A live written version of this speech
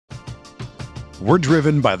We're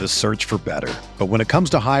driven by the search for better. But when it comes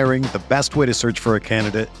to hiring, the best way to search for a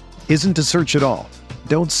candidate isn't to search at all.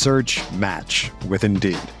 Don't search, match with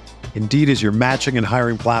Indeed. Indeed is your matching and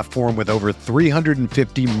hiring platform with over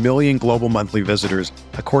 350 million global monthly visitors,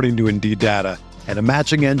 according to Indeed data, and a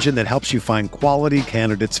matching engine that helps you find quality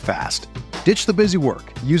candidates fast. Ditch the busy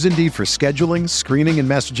work. Use Indeed for scheduling, screening, and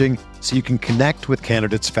messaging so you can connect with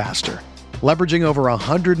candidates faster. Leveraging over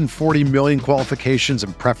 140 million qualifications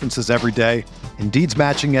and preferences every day, Indeed's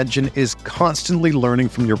matching engine is constantly learning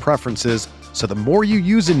from your preferences, so the more you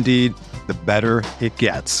use Indeed, the better it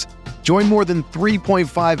gets. Join more than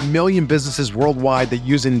 3.5 million businesses worldwide that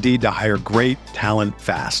use Indeed to hire great talent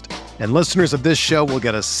fast. And listeners of this show will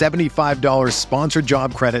get a $75 sponsored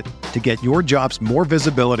job credit to get your jobs more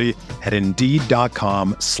visibility at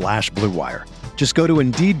Indeed.com/Blue Wire. Just go to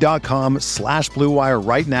Indeed.com/Blue Wire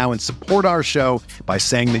right now and support our show by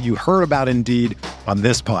saying that you heard about Indeed on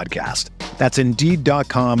this podcast. That's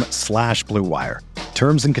Indeed.com/Blue Wire.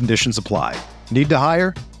 Terms and conditions apply. Need to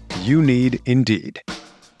hire? You need Indeed.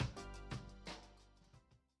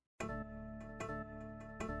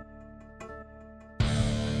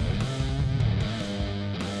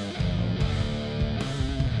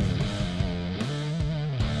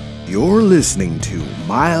 You're listening to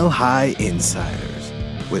Mile High Insiders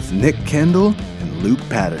with Nick Kendall and Luke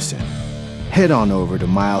Patterson. Head on over to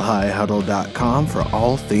milehighhuddle.com for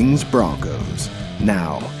all things Broncos.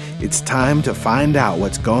 Now, it's time to find out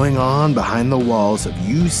what's going on behind the walls of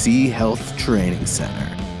UC Health Training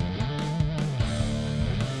Center.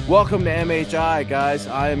 Welcome to MHI, guys.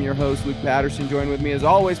 I am your host, Luke Patterson. Join with me, as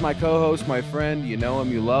always, my co-host, my friend, you know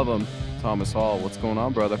him, you love him, Thomas Hall. What's going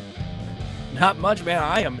on, brother? Not much, man.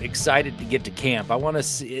 I am excited to get to camp. I want to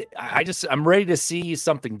see, I'm ready to see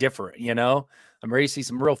something different, you know? I'm ready to see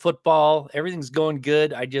some real football. Everything's going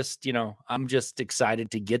good. I'm just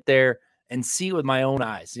excited to get there and see with my own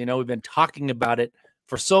eyes. You know, we've been talking about it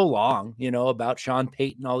for so long, you know, about Sean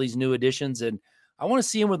Payton, all these new additions, and I want to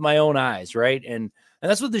see him with my own eyes, right? And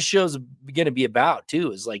that's what this show's going to be about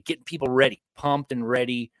too, is like getting people ready, pumped and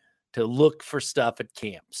ready to look for stuff at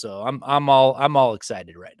camp. So I'm all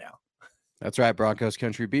excited right now. That's right, Broncos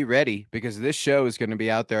country. Be ready, because this show is going to be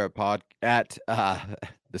out there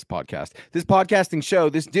this podcasting show,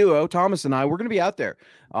 this duo, Thomas and I, we're going to be out there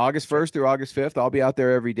August 1st through August 5th. I'll be out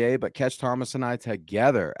there every day, but catch Thomas and I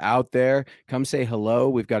together out there. Come say hello.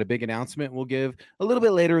 We've got a big announcement we'll give a little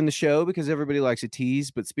bit later in the show because everybody likes a tease.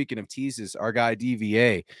 But speaking of teases, our guy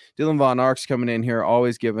DVA, Dylan Von Ark's coming in here,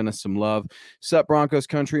 always giving us some love. Sup, Broncos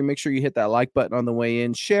country. Make sure you hit that like button on the way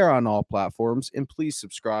in, share on all platforms, and please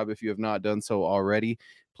subscribe if you have not done so already.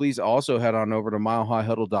 Please also head on over to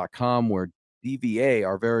milehighhuddle.com, where DVA,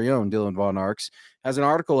 our very own Dylan Von Arks, has an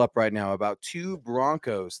article up right now about two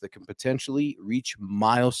Broncos that can potentially reach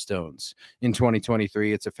milestones in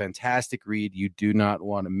 2023. It's a fantastic read. You do not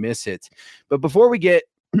want to miss it. But before we get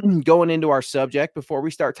going into our subject, before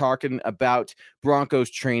we start talking about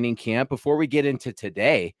Broncos training camp, before we get into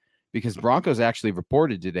today, because Broncos actually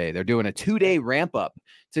reported today, they're doing a 2-day ramp up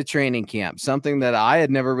to training camp, something that I had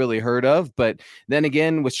never really heard of. But then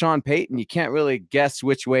again, with Sean Payton, you can't really guess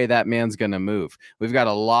which way that man's going to move. We've got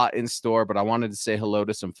a lot in store, but I wanted to say hello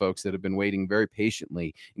to some folks that have been waiting very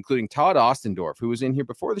patiently, including Todd Ostendorf, who was in here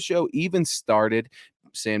before the show even started,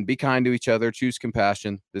 saying, be kind to each other, choose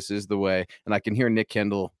compassion. This is the way. And I can hear Nick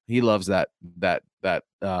Kendall. He loves that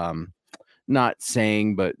not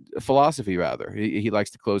saying, but philosophy rather. He likes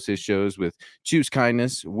to close his shows with choose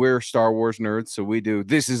kindness. We're Star Wars nerds, so we do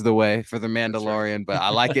this is the way for the Mandalorian, but I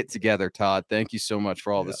like it together, Todd. Thank you so much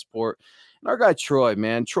for all the support. And our guy Troy,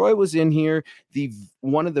 man. Troy was in here,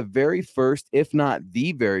 one of the very first, if not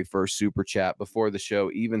the very first super chat before the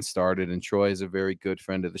show even started, and Troy is a very good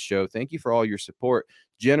friend of the show. Thank you for all your support.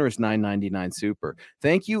 Generous $9.99 super.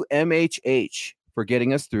 Thank you, MHH, for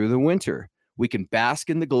getting us through the winter. We can bask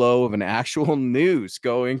in the glow of an actual news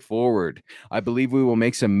going forward. I believe we will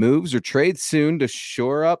make some moves or trades soon to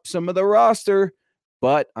shore up some of the roster,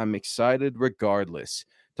 but I'm excited regardless.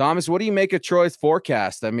 Thomas, what do you make of Troy's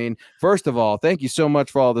forecast? I mean, first of all, thank you so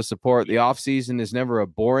much for all the support. The offseason is never a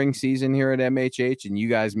boring season here at MHH, and you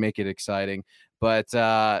guys make it exciting. But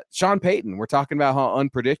Sean Payton, we're talking about how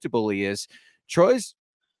unpredictable he is. Troy's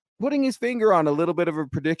putting his finger on a little bit of a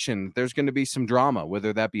prediction. There's going to be some drama,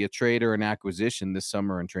 whether that be a trade or an acquisition this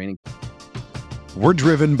summer in training. We're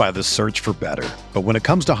driven by the search for better. But when it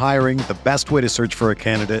comes to hiring, the best way to search for a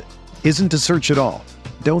candidate isn't to search at all.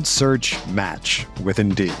 Don't search, match with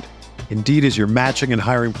Indeed. Indeed is your matching and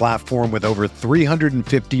hiring platform with over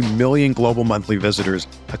 350 million global monthly visitors,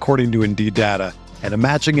 according to Indeed data, and a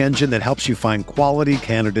matching engine that helps you find quality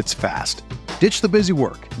candidates fast. Ditch the busy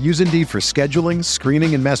work. Use Indeed for scheduling,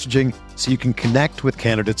 screening, and messaging so you can connect with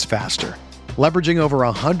candidates faster. Leveraging over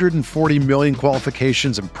 140 million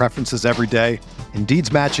qualifications and preferences every day,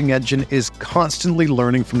 Indeed's matching engine is constantly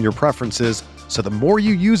learning from your preferences, so the more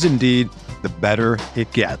you use Indeed, the better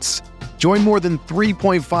it gets. Join more than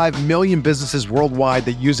 3.5 million businesses worldwide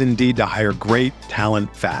that use Indeed to hire great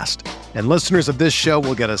talent fast. And listeners of this show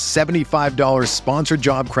will get a $75 sponsored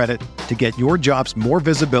job credit to get your jobs more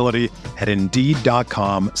visibility at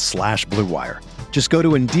Indeed.com/Blue Wire. Just go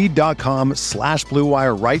to Indeed.com/Blue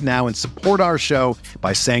Wire right now and support our show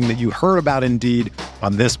by saying that you heard about Indeed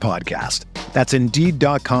on this podcast. That's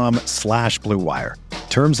Indeed.com/Blue Wire.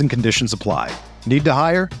 Terms and conditions apply. Need to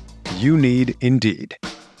hire? You need Indeed.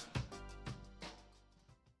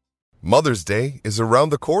 Mother's Day is around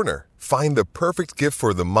the corner. Find the perfect gift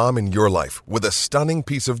for the mom in your life with a stunning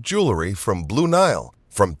piece of jewelry from Blue Nile.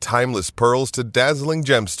 From timeless pearls to dazzling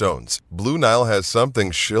gemstones, Blue Nile has something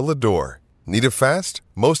she'll adore. Need it fast?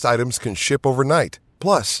 Most items can ship overnight.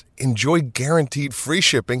 Plus, enjoy guaranteed free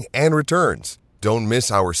shipping and returns. Don't miss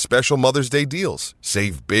our special Mother's Day deals.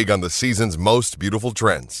 Save big on the season's most beautiful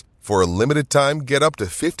trends. For a limited time, get up to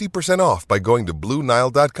 50% off by going to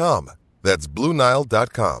BlueNile.com. That's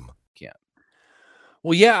BlueNile.com.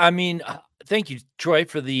 Well, yeah, I mean, thank you, Troy,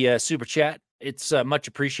 for the super chat. It's much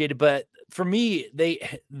appreciated. But for me,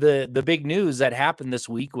 the big news that happened this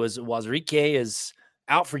week was Wazirike is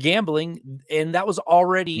out for gambling, and that was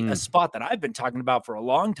already a spot that I've been talking about for a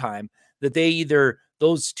long time, that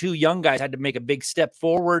those two young guys had to make a big step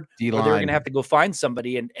forward, or they were going to have to go find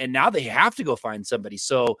somebody, and now they have to go find somebody.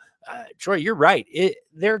 So, Troy, you're right.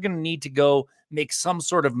 They're going to need to go make some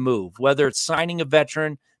sort of move, whether it's signing a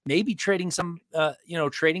veteran, maybe trading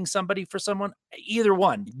somebody for someone. Either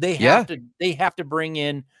one, they have to bring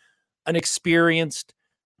in an experienced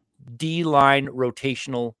D-line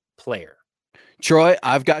rotational player. Troy,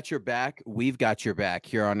 I've got your back. We've got your back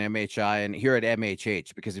here on MHI and here at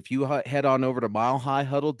MHH, because if you head on over to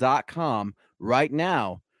milehighhuddle.com right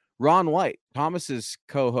now, Ron White, Thomas's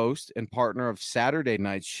co-host and partner of Saturday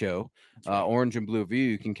night's show, Orange and Blue View,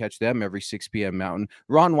 you can catch them every 6 p.m. Mountain.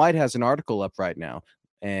 Ron White has an article up right now,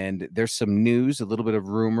 and there's some news, a little bit of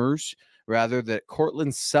rumors, rather, that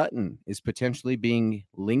Cortland Sutton is potentially being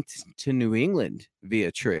linked to New England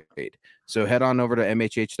via trade. So head on over to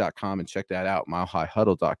MHH.com and check that out,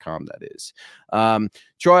 milehighhuddle.com, that is.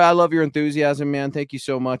 Troy, I love your enthusiasm, man. Thank you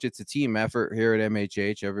so much. It's a team effort here at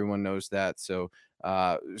MHH. Everyone knows that. So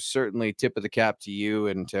certainly tip of the cap to you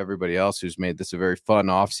and to everybody else who's made this a very fun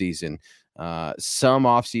offseason. Some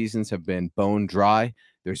off seasons have been bone dry.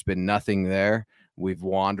 There's been nothing there. We've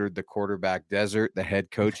wandered the quarterback desert, the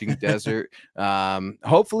head coaching desert.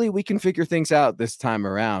 Hopefully we can figure things out this time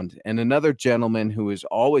around. And another gentleman who is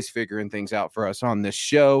always figuring things out for us on this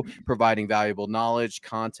show, providing valuable knowledge,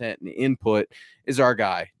 content, and input, is our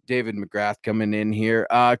guy, David McGrath, coming in here.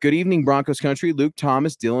 Good evening, Broncos country. Luke,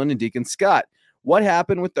 Thomas, Dylan, and Deacon Scott. What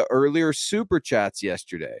happened with the earlier super chats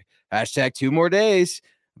yesterday? Hashtag 2 more days.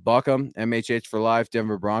 Buckham, MHH for life,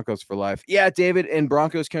 Denver Broncos for life. Yeah, David and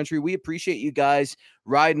Broncos country, we appreciate you guys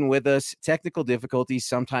riding with us. Technical difficulties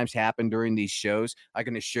sometimes happen during these shows. I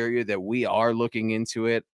can assure you that we are looking into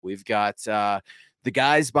it. We've got the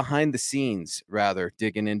guys behind the scenes, rather,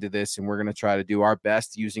 digging into this, and we're going to try to do our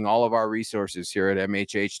best using all of our resources here at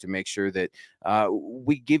MHH to make sure that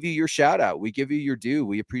we give you your shout out. We give you your due.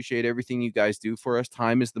 We appreciate everything you guys do for us.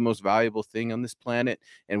 Time is the most valuable thing on this planet,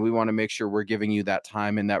 and we want to make sure we're giving you that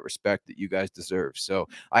time and that respect that you guys deserve. So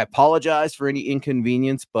I apologize for any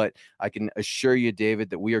inconvenience, but I can assure you,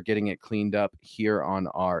 David, that we are getting it cleaned up here on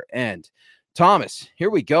our end. Thomas, here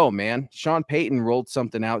we go, man. Sean Payton rolled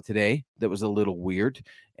something out today that was a little weird,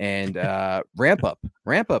 and ramp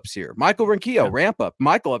ups here. Michael Ronquillo, ramp up.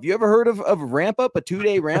 Michael, have you ever heard of ramp up, a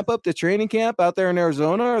 2-day ramp up to training camp out there in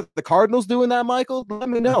Arizona? Are the Cardinals doing that, Michael? Let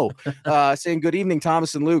me know. Saying good evening,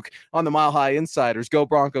 Thomas and Luke on the Mile High Insiders. Go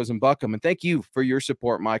Broncos and Buckham. And thank you for your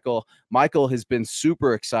support, Michael. Michael has been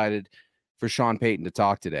super excited for Sean Payton to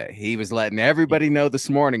talk today. He was letting everybody know this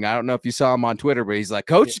morning. I don't know if you saw him on Twitter, but he's like,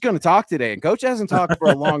 Coach is going to talk today. And Coach hasn't talked for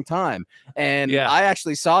a long time. And I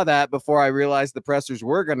actually saw that before I realized the pressers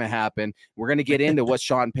were going to happen. We're going to get into what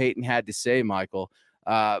Sean Payton had to say, Michael.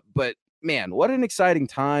 But man, what an exciting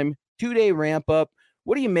time. 2-day ramp up.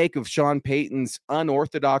 What do you make of Sean Payton's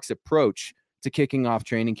unorthodox approach to kicking off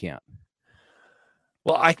training camp?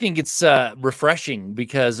 Well, I think it's refreshing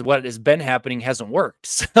because what has been happening hasn't worked.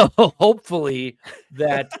 So hopefully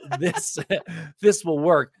that this will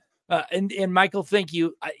work. And Michael, thank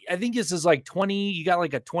you. I think this is like 20. You got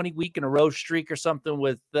like a 20-week in a row streak or something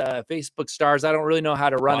with Facebook stars. I don't really know how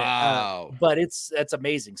to run it, but that's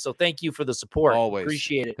amazing. So thank you for the support. Always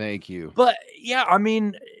Appreciate it. Thank you. But yeah, I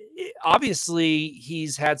mean, obviously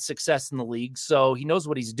he's had success in the league, so he knows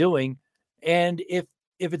what he's doing. And if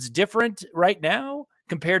it's different right now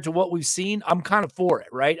compared to what we've seen, I'm kind of for it,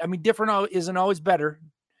 right? I mean, different isn't always better,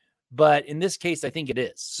 but in this case, I think it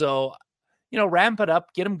is. So, ramp it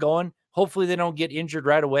up, get them going. Hopefully they don't get injured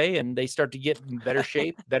right away and they start to get in better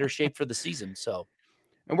shape for the season. So,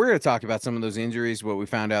 and we're going to talk about some of those injuries, what we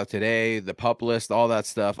found out today, the pup list, all that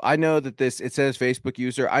stuff. I know that it says Facebook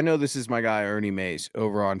user. I know this is my guy, Ernie Mays,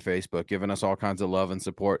 over on Facebook, giving us all kinds of love and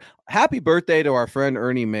support. Happy birthday to our friend,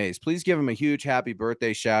 Ernie Mays. Please give him a huge happy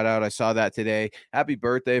birthday shout out. I saw that today. Happy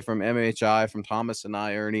birthday from MHI, from Thomas and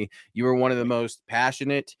I, Ernie. You were one of the most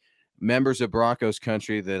passionate members of Broncos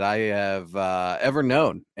country that I have ever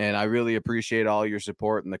known. And I really appreciate all your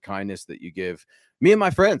support and the kindness that you give me and my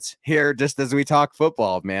friends here just as we talk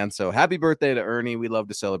football, man. So happy birthday to Ernie. We love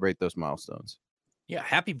to celebrate those milestones. Yeah,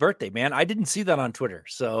 happy birthday, man. I didn't see that on Twitter.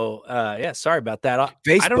 So yeah, sorry about that.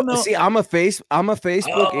 Facebook, I don't know. See, I'm a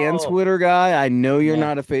Facebook and Twitter guy. I know you're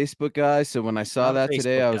not a Facebook guy. So when I saw that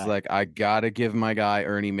today, I was like, I gotta give my guy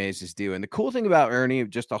Ernie Mays his due. And the cool thing about Ernie,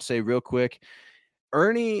 I'll say real quick,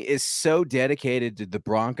 Ernie is so dedicated to the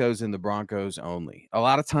Broncos and the Broncos only. A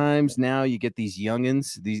lot of times now you get these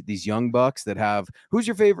youngins, these young bucks that have, who's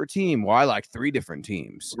your favorite team? Well, I like 3 different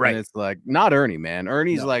teams. Right. And it's like, not Ernie, man.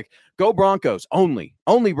 Ernie's like, go Broncos, only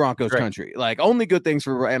Broncos country. Like, only good things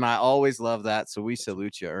for, and I always love that. So we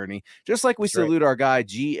salute you, Ernie. Just like we salute our guy,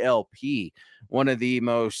 GLP, one of the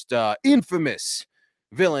most infamous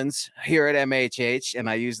villains here at MHH, and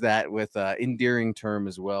I use that with endearing term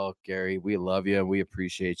as well. Gary, we love you. We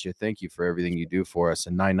appreciate you. Thank you for everything you do for us.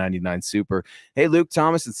 And $9.99 super. Hey, Luke,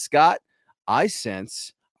 Thomas, and Scott, I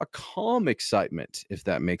sense a calm excitement, if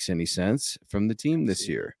that makes any sense, from the team this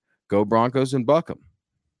year. Go Broncos and buck 'em.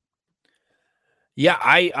 Yeah,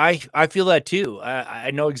 I feel that too.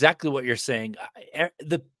 I know exactly what you're saying.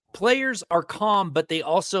 The players are calm, but they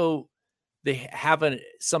have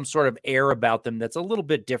some sort of air about them that's a little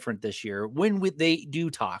bit different this year when they do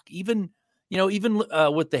talk, even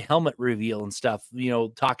with the helmet reveal and stuff,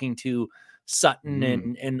 talking to Sutton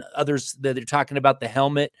and others that they're talking about the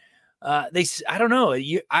helmet. I don't know.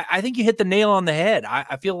 I think you hit the nail on the head.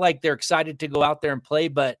 I feel like they're excited to go out there and play,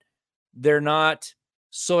 but they're not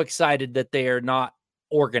so excited that they are not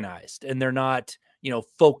organized and they're not,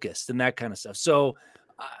 focused and that kind of stuff. So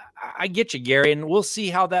I get you, Gary, and we'll see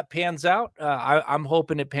how that pans out. I'm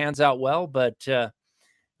hoping it pans out well, but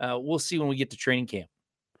we'll see when we get to training camp.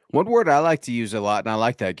 One word I like to use a lot, and I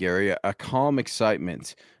like that, Gary, a calm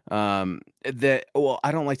excitement. I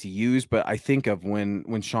don't like to use, but I think of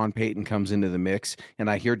when Sean Payton comes into the mix, and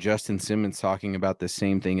I hear Justin Simmons talking about the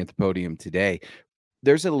same thing at the podium today.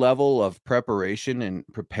 There's a level of preparation and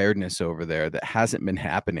preparedness over there that hasn't been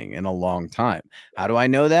happening in a long time. How do I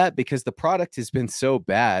know that? Because the product has been so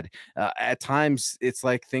bad. At times, it's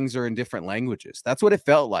like things are in different languages. That's what it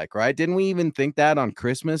felt like, right? Didn't we even think that on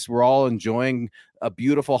Christmas? We're all enjoying a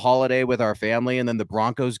beautiful holiday with our family, and then the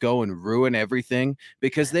Broncos go and ruin everything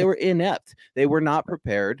because they were inept. They were not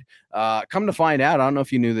prepared. Come to find out, I don't know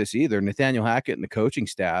if you knew this either, Nathaniel Hackett and the coaching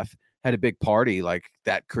staff had a big party like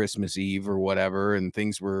that Christmas Eve or whatever, and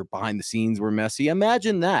things were behind the scenes were messy.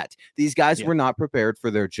 Imagine that. These guys were not prepared for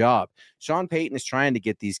their job. Sean Payton is trying to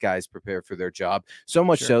get these guys prepared for their job, so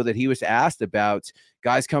much so that he was asked about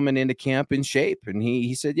guys coming into camp in shape. And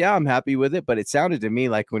he said, yeah, I'm happy with it. But it sounded to me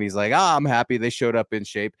like when he's like, I'm happy they showed up in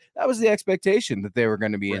shape, that was the expectation that they were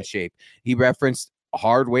going to be in shape. He referenced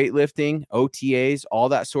hard weightlifting, OTAs, all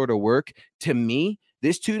that sort of work. To me,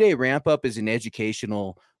 this 2-day ramp up is an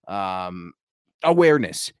educational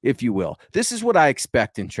awareness, if you will. This is what I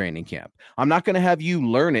expect in training camp. I'm not going to have you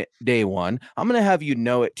learn it day one. I'm going to have you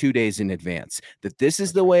know it 2 days in advance, that this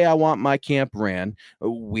is the way I want my camp ran.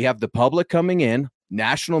 We have the public coming in.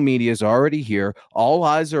 National media is already here. All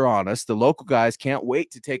eyes are on us. The local guys can't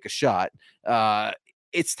wait to take a shot.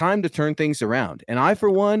 It's time to turn things around. And I, for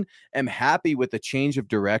one, am happy with the change of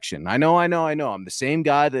direction. I know. I'm the same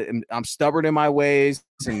guy I'm stubborn in my ways,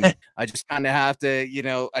 and I just kind of have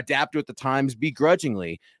to, adapt with the times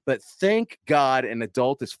begrudgingly. But thank God an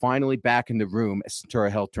adult is finally back in the room at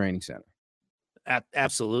Centura Health Training Center.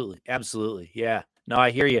 Absolutely. Absolutely. Yeah. No,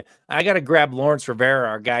 I hear you. I got to grab Lawrence Rivera,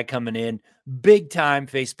 our guy coming in, big time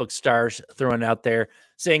Facebook stars throwing out there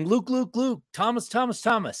saying, Luke,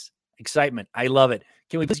 Thomas. Excitement. I love it.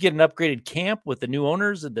 Can we please get an upgraded camp with the new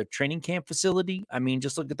owners of the training camp facility? I mean,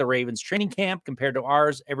 just look at the Ravens training camp compared to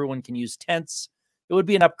ours. Everyone can use tents. it would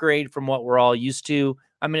be an upgrade from what we're all used to.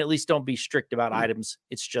 I mean, at least don't be strict about items.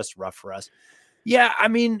 It's just rough for us. Yeah, I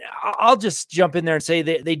mean, I'll just jump in there and say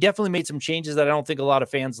they definitely made some changes that I don't think a lot of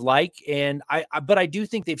fans like, and but I do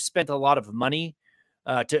think they've spent a lot of money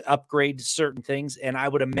to upgrade certain things, and I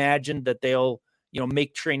would imagine that they'll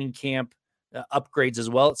make training camp upgrades as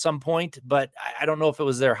well at some point. But I don't know if it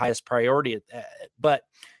was their highest priority. But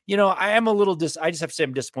I am I just have to say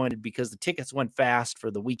I'm disappointed because the tickets went fast for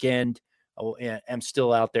the weekend. Oh, and I'm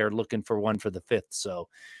still out there looking for one for the 5th. So.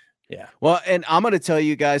 Yeah. Well, and I'm going to tell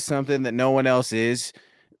you guys something that no one else is.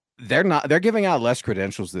 They're giving out less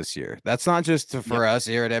credentials this year. That's not just for us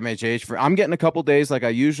here at MHH. I'm getting a couple days like I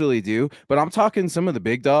usually do, but I'm talking some of the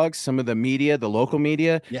big dogs, some of the media, the local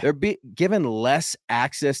media. Yeah. They're given less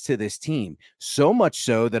access to this team. So much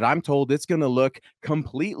so that I'm told it's going to look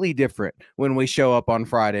completely different when we show up on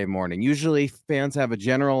Friday morning. Usually fans have a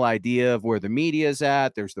general idea of where the media's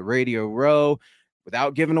at. There's the radio row.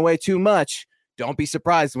 Without giving away too much, don't be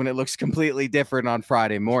surprised when it looks completely different on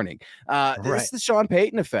Friday morning. This is the Sean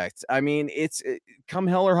Payton effect. I mean, it's come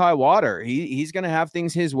hell or high water. He's going to have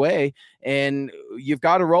things his way, and you've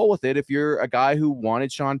got to roll with it if you're a guy who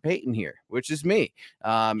wanted Sean Payton here, which is me.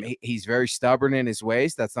 He's very stubborn in his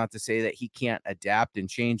ways. That's not to say that he can't adapt and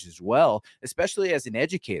change as well, especially as an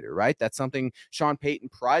educator, right? That's something Sean Payton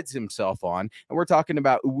prides himself on. And we're talking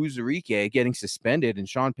about Uwuzurike getting suspended, and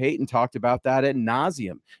Sean Payton talked about that ad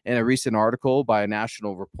nauseum in a recent article by a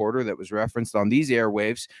national reporter that was referenced on these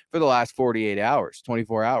airwaves for the last 48 hours,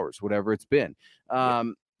 24 hours, whatever it's been.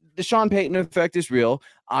 The Sean Payton effect is real.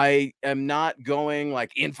 I am not going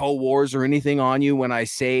like InfoWars or anything on you when I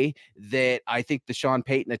say that I think the Sean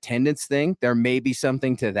Payton attendance thing, there may be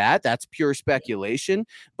something to that. That's pure speculation.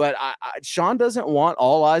 But Sean doesn't want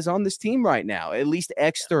all eyes on this team right now, at least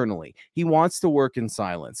externally. He wants to work in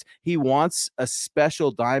silence. He wants a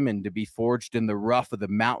special diamond to be forged in the rough of the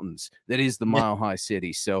mountains that is the Mile High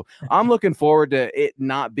City. So I'm looking forward to it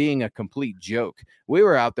not being a complete joke. We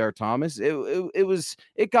were out there, Thomas.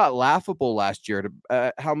 It got laughable last year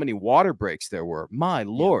to how many water breaks there were. My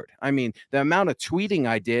Lord. I mean, the amount of tweeting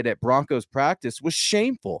I did at Broncos practice was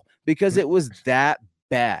shameful because it was that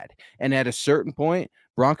bad. And at a certain point,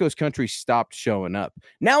 Broncos country stopped showing up.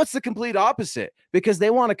 Now it's the complete opposite because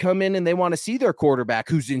they want to come in and they want to see their quarterback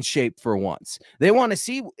who's in shape for once. They want to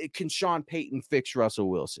see, can Sean Payton fix Russell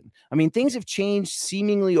Wilson? I mean, things have changed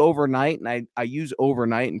seemingly overnight, and I use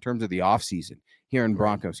overnight in terms of the offseason here in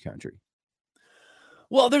Broncos country.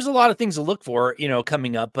 Well, there's a lot of things to look for,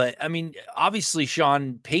 coming up. But, I mean, obviously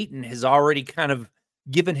Sean Payton has already kind of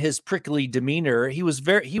given his prickly demeanor. He was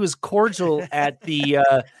cordial at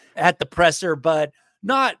the presser, but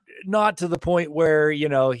not to the point where,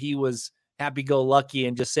 he was happy-go-lucky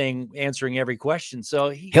and just answering every question. So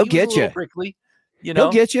he'll get you. Prickly,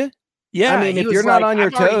 He'll get you. Yeah, I mean, if you're not on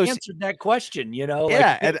your toes, answered that question,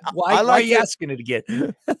 Yeah, and why are you asking it again?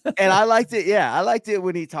 And I liked it. Yeah, I liked it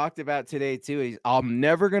when he talked about today too. I'm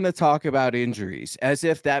never going to talk about injuries, as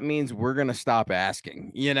if that means we're going to stop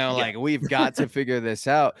asking. Like we've got to figure this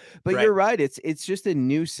out. But You're right. It's just a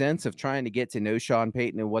new sense of trying to get to know Sean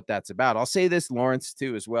Payton and what that's about. I'll say this, Lawrence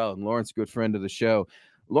too, as well. And Lawrence, good friend of the show.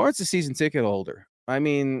 Lawrence, a season ticket holder. I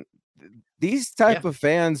mean, these type of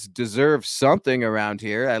fans deserve something around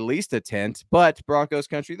here, at least a tent. But Broncos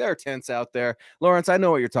country, there are tents out there. Lawrence, I know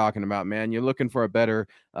what you're talking about, man. You're looking for a better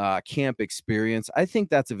camp experience. I think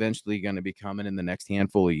that's eventually going to be coming in the next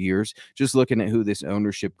handful of years, just looking at who this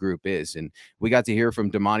ownership group is. And we got to hear from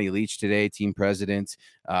Damani Leach today, team president,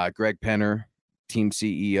 Greg Penner, team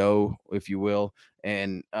CEO, if you will.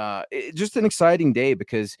 And just an exciting day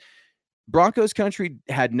because Broncos country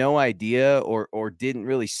had no idea or didn't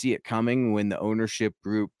really see it coming when the ownership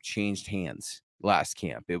group changed hands last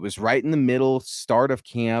camp. It was right in the middle, start of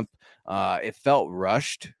camp. It felt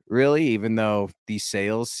rushed, really, even though these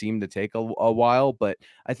sales seemed to take a while. But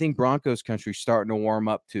I think Broncos country starting to warm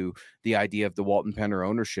up to the idea of the Walton Penner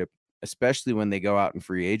ownership, especially when they go out in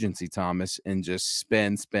free agency, Thomas, and just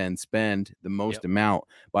spend the most amount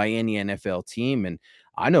by any NFL team. And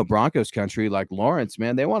I know Broncos country, like Lawrence,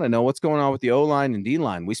 man, they want to know what's going on with the O-line and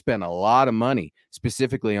D-line. We spent a lot of money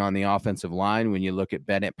specifically on the offensive line. When you look at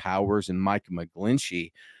Bennett Powers and Mike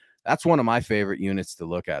McGlinchey, that's one of my favorite units to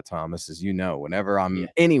look at, Thomas, as you know, whenever I'm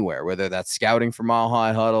anywhere, whether that's scouting for Mile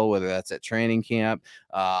High Huddle, whether that's at training camp.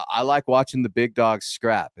 I like watching the big dogs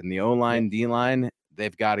scrap, and the O-line, D-line,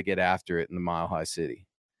 they've got to get after it in the Mile High City.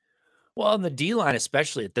 Well, in the D-line,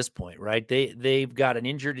 especially at this point, right? They've got an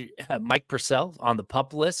injured Mike Purcell on the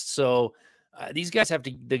PUP list. So these guys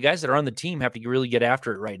the guys that are on the team have to really get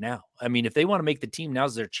after it right now. I mean, if they want to make the team,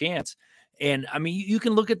 now's their chance. And I mean, you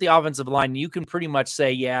can look at the offensive line, and you can pretty much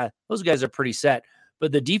say, yeah, those guys are pretty set.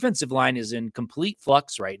 but the defensive line is in complete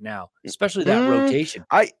flux right now, especially that rotation.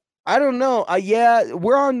 I don't know. Yeah,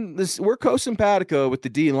 we're on this. We're co-simpatico with the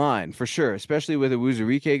D line for sure, especially with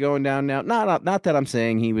Awuzurike going down now. Not that I'm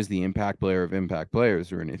saying he was the impact player of impact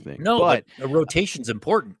players or anything. No, but the rotation's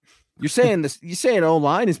important. You're saying this. You're saying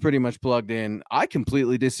O-line is pretty much plugged in. I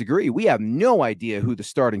completely disagree. We have no idea who the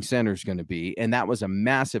starting center is going to be, and that was a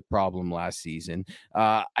massive problem last season.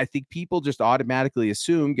 I think people just automatically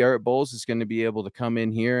assume Garrett Bowles is going to be able to come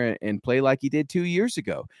in here and play like he did 2 years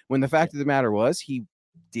ago. When the fact of the matter was, he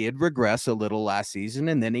did regress a little last season,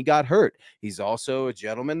 and then he got hurt. He's also a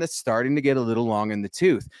gentleman that's starting to get a little long in the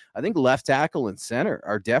tooth. I think left tackle and center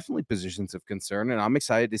are definitely positions of concern, and I'm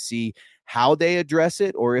excited to see how they address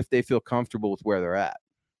it or if they feel comfortable with where they're at.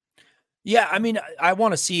 Yeah, I mean, I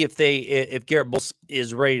want to see if Garrett Bowles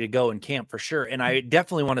is ready to go in camp for sure, and I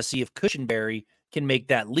definitely want to see if Cushenberry can make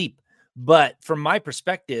that leap. But from my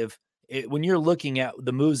perspective, when you're looking at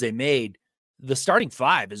the moves they made, the starting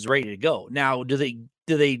five is ready to go. Now, do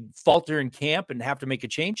they falter in camp and have to make a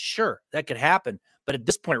change? Sure, that could happen. But at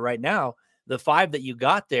this point right now, the five that you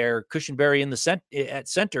got there, Cushenberry in the at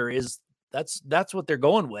center, that's what they're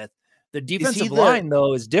going with. The defensive line,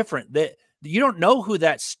 though, is different. That you don't know who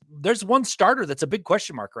that's. There's one starter that's a big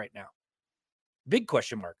question mark right now. Big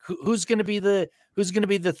question mark. Who's going to be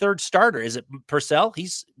the third starter? Is it Purcell?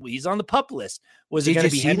 He's on the PUP list. Was it going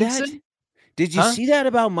to be Henderson? Did you see that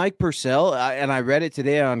about Mike Purcell? And I read it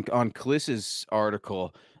today on Kliss's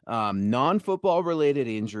article. Non-football related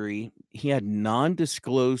injury. He had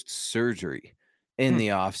non-disclosed surgery in the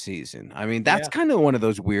offseason. I mean, that's kind of one of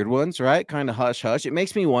those weird ones, right? Kind of hush hush. It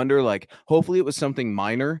makes me wonder, like, hopefully it was something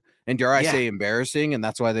minor and dare I say embarrassing, and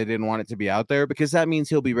that's why they didn't want it to be out there, because that means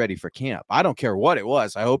he'll be ready for camp. I don't care what it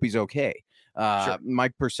was. I hope he's okay. Sure.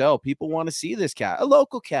 Mike Purcell, people want to see this cat, a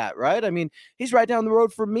local cat, right? I mean, he's right down the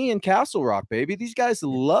road from me in Castle Rock, baby. These guys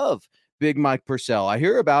love big Mike Purcell. I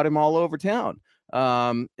hear about him all over town.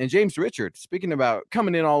 And James Richard, speaking about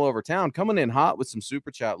coming in all over town, coming in hot with some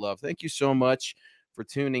super chat love. Thank you so much for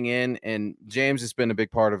tuning in. And James has been a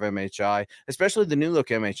big part of MHI, especially the new look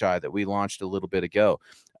MHI that we launched a little bit ago.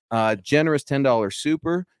 Generous $10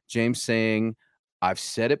 super. James saying, I've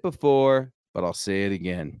said it before, but I'll say it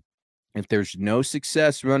again. If there's no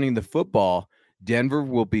success running the football, Denver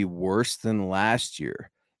will be worse than last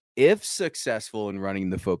year. If successful in running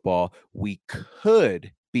the football, we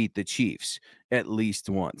could beat the Chiefs at least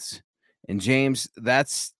once. And James,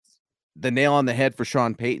 that's the nail on the head for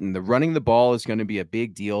Sean Payton. The running the ball is going to be a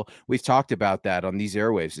big deal. We've talked about that on these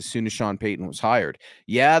airwaves as soon as Sean Payton was hired.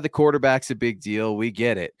 Yeah, the quarterback's a big deal. We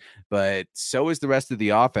get it. But so is the rest of the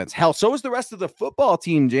offense. Hell, so is the rest of the football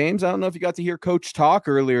team, James. I don't know if you got to hear Coach talk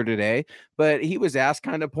earlier today, but he was asked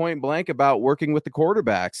kind of point blank about working with the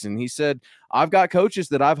quarterbacks. And he said, I've got coaches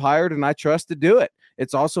that I've hired and I trust to do it.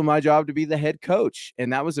 It's also my job to be the head coach.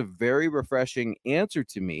 And that was a very refreshing answer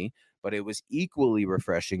to me. But it was equally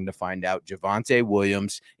refreshing to find out Javonte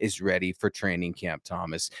Williams is ready for training camp,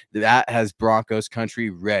 Thomas. That has Broncos country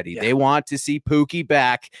ready. Yeah. They want to see Pookie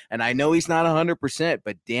back, and I know he's not 100%,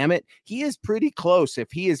 but damn it, he is pretty close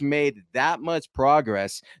if he has made that much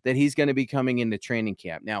progress that he's going to be coming into training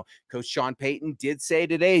camp. Now, Coach Sean Payton did say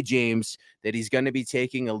today, James, that he's going to be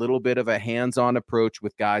taking a little bit of a hands-on approach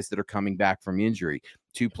with guys that are coming back from injury.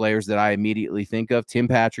 Two players that I immediately think of, Tim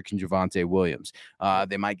Patrick and Javonte Williams.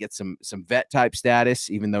 They might get some vet type status,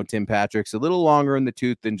 even though Tim Patrick's a little longer in the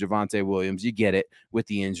tooth than Javonte Williams. You get it with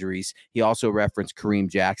the injuries. He also referenced Kareem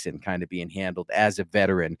Jackson kind of being handled as a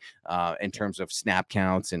veteran in terms of snap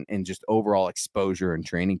counts and just overall exposure in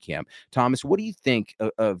training camp. Thomas, what do you think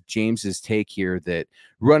of James's take here that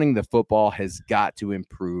running the football has got to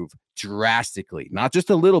improve drastically, not just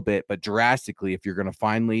a little bit, but drastically, if you're going to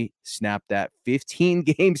finally snap that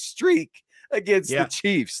 15-game streak against the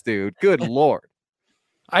Chiefs, dude? Good Lord.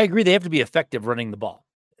 I agree. They have to be effective running the ball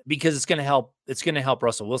because it's going to help. It's going to help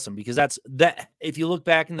Russell Wilson, because that. If you look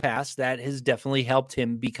back in the past, that has definitely helped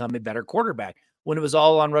him become a better quarterback. When it was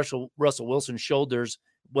all on Russell Wilson's shoulders,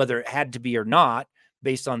 whether it had to be or not,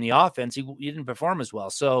 based on the offense, he didn't perform as well.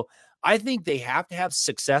 So I think they have to have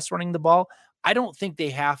success running the ball. I don't think they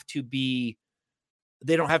don't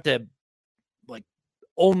have to like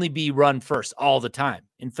only be run first all the time.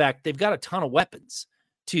 In fact, they've got a ton of weapons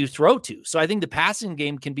to throw to. So I think the passing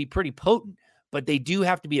game can be pretty potent, but they do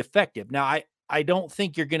have to be effective. Now, I don't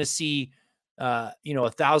think you're going to see, a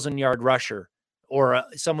 1,000-yard rusher or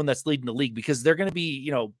someone that's leading the league, because they're going to be,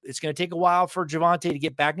 it's going to take a while for Javonte to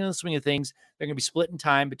get back into the swing of things. They're going to be splitting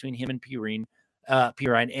time between him and Pirine,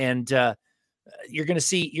 and you're going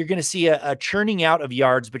to see a churning out of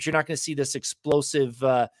yards, but you're not going to see this explosive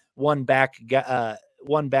one back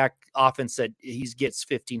one back offense that he gets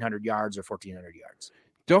 1,500 yards or 1,400 yards.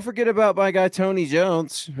 Don't forget about my guy Tony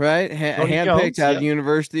Jones, right? Tony Handpicked Jones, out of the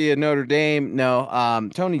University of Notre Dame. No,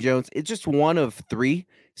 Tony Jones. It's just one of 3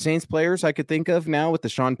 Saints players I could think of now with the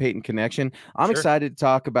Sean Payton connection. I'm excited to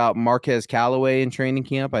talk about Marquez Callaway in training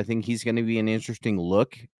camp. I think he's going to be an interesting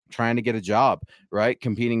look, trying to get a job, right?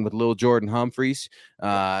 Competing with little Jordan Humphreys.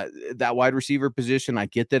 That wide receiver position, I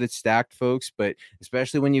get that it's stacked, folks, but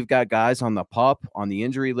especially when you've got guys on the PUP, on the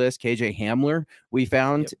injury list, KJ Hamler, we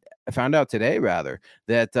found out today rather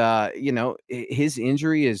that his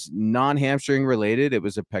injury is non-hamstring related. It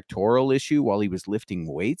was a pectoral issue while he was lifting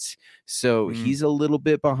weights, so he's a little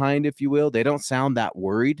bit behind, if you will. They don't sound that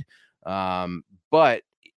worried, but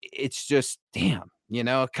it's just damn,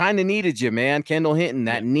 kind of needed you, man. Kendall Hinton,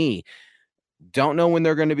 that knee. Don't know when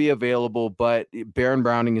they're going to be available, but Baron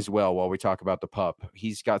Browning as well. While we talk about the PUP,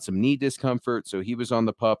 he's got some knee discomfort, so he was on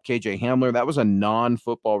the PUP. KJ Hamler, that was a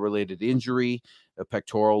non-football related injury, a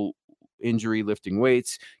pectoral injury lifting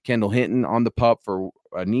weights. Kendall Hinton on the PUP for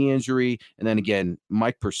a knee injury, and then again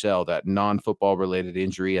Mike Purcell, that non-football related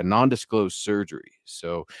injury, a non-disclosed surgery.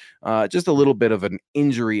 So just a little bit of an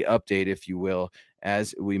injury update, if you will,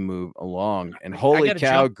 as we move along. And holy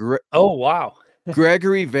cow, oh wow.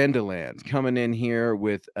 Gregory Vendeland coming in here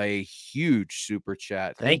with a huge super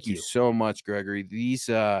chat. Thank you so much, Gregory. These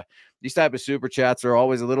type of super chats are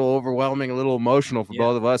always a little overwhelming, a little emotional for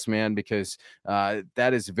both of us, man, because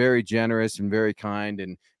that is very generous and very kind,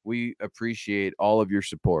 and we appreciate all of your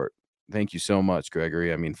support. Thank you so much,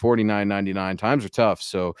 Gregory. I mean, $49.99 times are tough,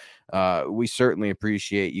 so we certainly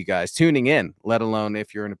appreciate you guys tuning in, let alone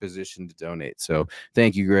if you're in a position to donate. So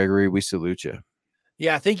thank you, Gregory. We salute you.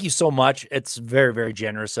 Yeah, thank you so much. It's very, very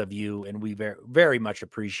generous of you, and we very, very much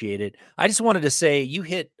appreciate it. I just wanted to say you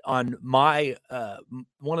hit on my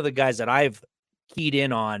one of the guys that I've keyed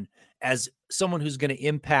in on as someone who's going to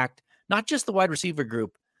impact not just the wide receiver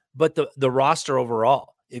group, but the roster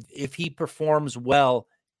overall. If he performs well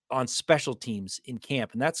on special teams in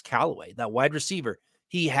camp, and that's Callaway, that wide receiver.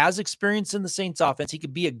 He has experience in the Saints offense. He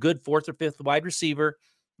could be a good 4th or 5th wide receiver,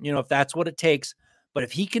 if that's what it takes. But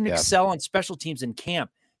if he can excel on special teams in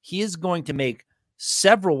camp, he is going to make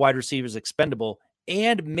several wide receivers expendable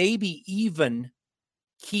and maybe even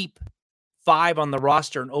keep 5 on the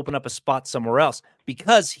roster and open up a spot somewhere else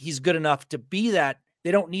because he's good enough to be that.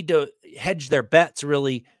 They don't need to hedge their bets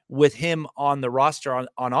really with him on the roster on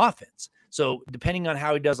offense. So depending on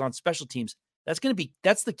how he does on special teams, that's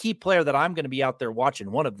the key player that I'm going to be out there watching,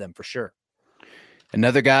 one of them for sure.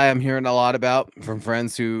 Another guy I'm hearing a lot about from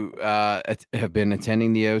friends who have been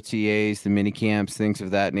attending the OTAs, the mini camps, things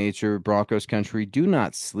of that nature. Broncos country, do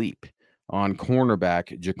not sleep on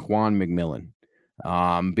cornerback Jaquan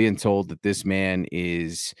McMillan. Being told that this man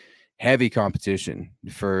is heavy competition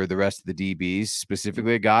for the rest of the DBs,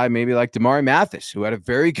 specifically a guy maybe like Damari Mathis, who had a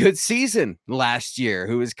very good season last year,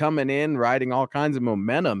 who is coming in riding all kinds of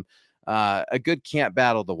momentum. A good camp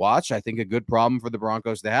battle to watch. I think a good problem for the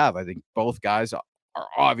Broncos to have. I think both guys are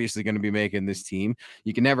obviously going to be making this team.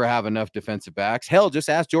 You can never have enough defensive backs. Hell, just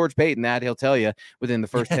ask George Payton that. He'll tell you within the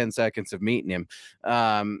first 10 seconds of meeting him.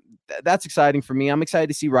 That's exciting for me. I'm excited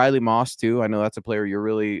to see Riley Moss too. I know that's a player you're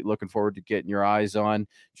really looking forward to getting your eyes on.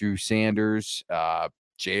 Drew Sanders,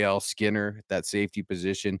 JL Skinner, that safety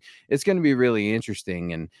position. It's going to be really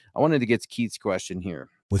interesting. And I wanted to get to Keith's question here.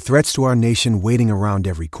 With threats to our nation waiting around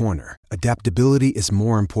every corner, adaptability is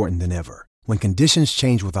more important than ever. When conditions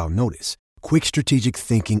change without notice, quick strategic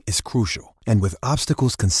thinking is crucial, and with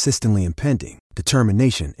obstacles consistently impending,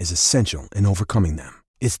 determination is essential in overcoming them.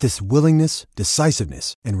 It's this willingness,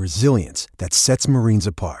 decisiveness, and resilience that sets Marines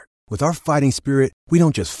apart. With our fighting spirit, we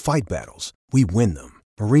don't just fight battles, we win them.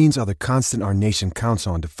 Marines are the constant our nation counts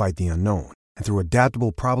on to fight the unknown, and through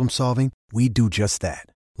adaptable problem solving, we do just that.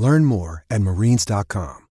 Learn more at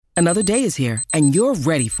marines.com. Another day is here, and you're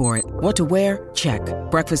ready for it. What to wear? Check.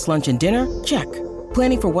 Breakfast, lunch, and dinner? Check.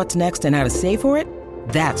 Planning for what's next and how to save for it?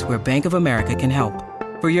 That's where Bank of America can help.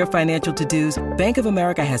 For your financial to-dos, Bank of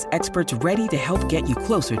America has experts ready to help get you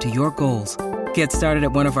closer to your goals. Get started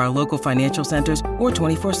at one of our local financial centers or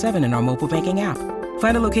 24/7 in our mobile banking app.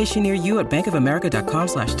 Find a location near you at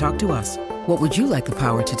bankofamerica.com/talktous. What would you like the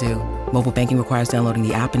power to do? Mobile banking requires downloading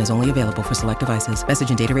the app and is only available for select devices. Message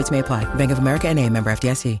and data rates may apply. Bank of America N.A., member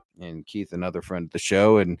FDIC. And Keith, another friend of the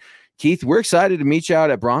show. And Keith, we're excited to meet you out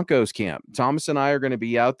at Broncos camp. Thomas and I are going to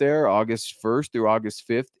be out there August 1st through August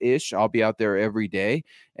 5th-ish. I'll be out there every day.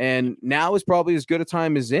 And now is probably as good a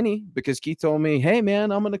time as any because Keith told me, hey,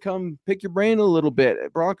 man, I'm going to come pick your brain a little bit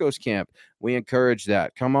at Broncos camp. We encourage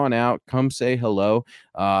that. Come on out. Come say hello.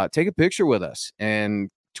 Take a picture with us and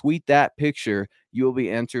tweet that picture, you will be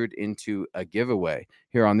entered into a giveaway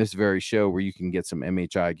here on this very show where you can get some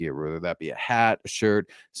MHI gear, whether that be a hat, a shirt,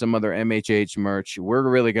 some other MHH merch. We're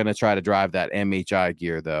really going to try to drive that MHI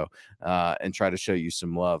gear, though, and try to show you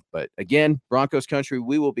some love. But again, Broncos country,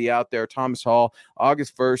 we will be out there. Thomas Hall,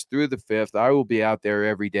 August 1st through the 5th. I will be out there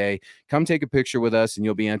every day. Come take a picture with us, and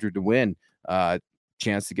you'll be entered to win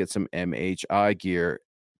chance to get some MHI gear.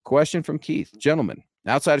 Question from Keith. Gentlemen,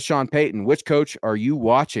 outside of Sean Payton, which coach are you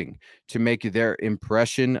watching to make their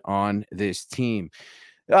impression on this team?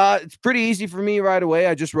 It's pretty easy for me right away.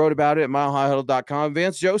 I just wrote about it at milehighhuddle.com.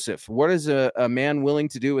 Vance Joseph, what is a man willing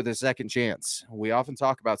to do with a second chance? We often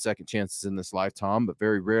talk about second chances in this life, Tom, but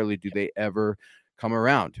very rarely do they ever come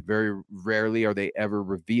around. Very rarely are they ever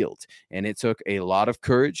revealed. And it took a lot of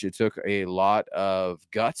courage. It took a lot of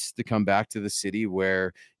guts to come back to the city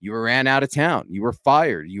where you were ran out of town. You were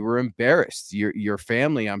fired. You were embarrassed. Your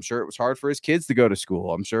family, I'm sure it was hard for his kids to go to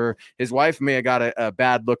school. I'm sure his wife may have got a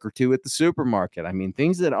bad look or two at the supermarket. I mean,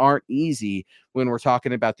 things that aren't easy when we're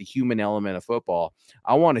talking about the human element of football.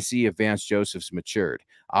 I want to see if Vance Joseph's matured.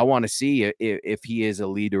 I want to see if he is a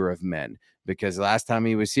leader of men. Because last time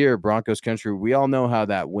he was here, Broncos country, we all know how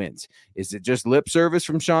that wins. Is it just lip service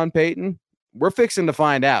from Sean Payton? We're fixing to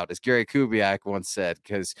find out, as Gary Kubiak once said,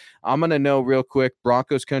 because I'm going to know real quick.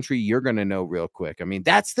 Broncos country, you're going to know real quick. I mean,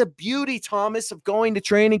 that's the beauty, Thomas, of going to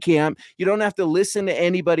training camp. You don't have to listen to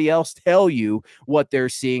anybody else tell you what they're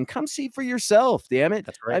seeing. Come see for yourself, damn it.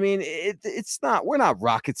 That's right. I mean, it's not, we're not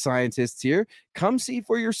rocket scientists here. Come see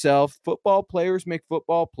for yourself. Football players make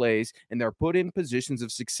football plays, and they're put in positions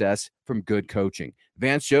of success from good coaching.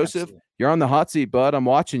 Vance Joseph, Absolutely. You're on the hot seat, bud. I'm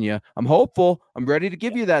watching you. I'm hopeful. I'm ready to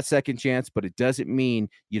give you that second chance, but it doesn't mean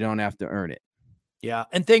you don't have to earn it. Yeah.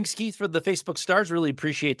 And thanks, Keith, for the Facebook stars. Really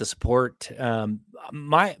appreciate the support.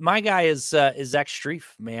 My guy is Zach Strief,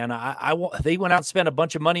 man. They went out and spent a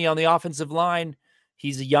bunch of money on the offensive line.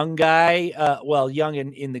 He's a young guy, young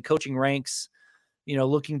in the coaching ranks,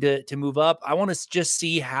 looking to move up. I want to just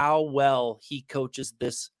see how well he coaches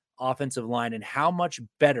this offensive line and how much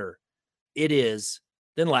better it is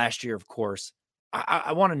than last year, of course.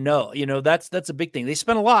 I want to know, that's a big thing. They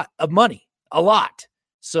spent a lot of money, a lot.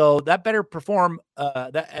 So that better perform,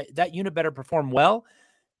 that unit better perform well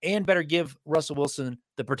and better give Russell Wilson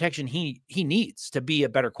the protection he needs to be a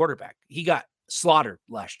better quarterback. He got slaughtered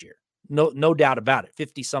last year. No doubt about it.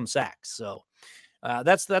 50 some sacks. So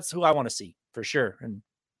that's who I want to see for sure.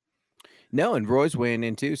 And Roy's weighing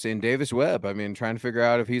in too, saying Davis Webb. I mean, trying to figure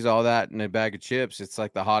out if he's all that in a bag of chips. It's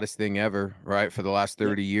like the hottest thing ever, right? For the last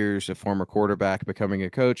 30 years, a former quarterback becoming a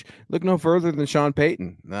coach. Look no further than Sean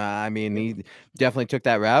Payton. He definitely took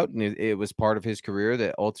that route, and it was part of his career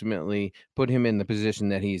that ultimately put him in the position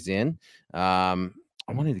that he's in. I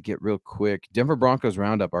wanted to get real quick. Denver Broncos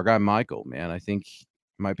roundup. Our guy Michael, man, I think he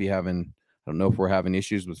might be having, I don't know if we're having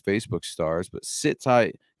issues with Facebook stars, but sit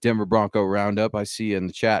tight. Denver Bronco roundup. I see you in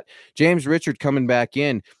the chat. James Richard coming back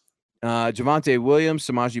in. Javonte Williams,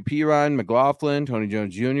 Samaje Perine, McLaughlin, Tony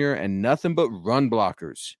Jones Jr., and nothing but run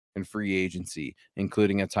blockers in free agency,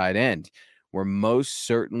 including a tight end. We're most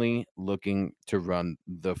certainly looking to run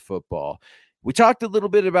the football. We talked a little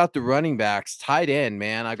bit about the running backs. Tight end,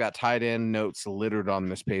 man. I've got tight end notes littered on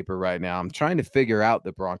this paper right now. I'm trying to figure out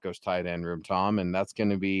the Broncos tight end room, Tom, and that's going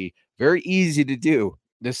to be very easy to do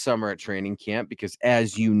this summer at training camp because,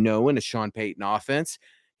 as you know, in a Sean Payton offense,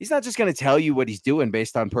 he's not just going to tell you what he's doing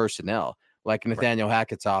based on personnel like Nathaniel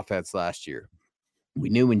Hackett's offense last year. We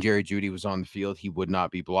knew when Jerry Jeudy was on the field, he would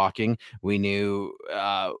not be blocking. We knew,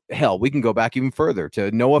 we can go back even further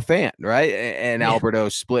to Noah Fant, right? And Alberto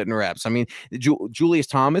splitting reps. I mean, Julius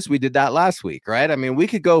Thomas, we did that last week, right? I mean, we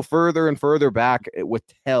could go further and further back with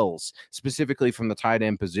tells, specifically from the tight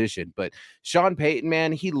end position. But Sean Payton,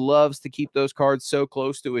 man, he loves to keep those cards so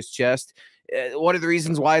close to his chest. One of the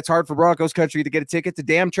reasons why it's hard for Broncos country to get a ticket to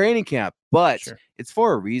damn training camp, but it's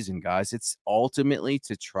for a reason, guys. It's ultimately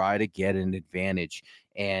to try to get an advantage,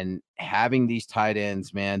 and having these tight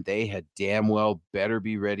ends, man, they had damn well better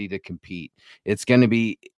be ready to compete. It's going to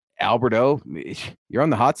be Alberto. You're on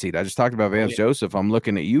the hot seat. I just talked about Vance Joseph. I'm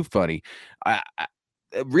looking at you funny.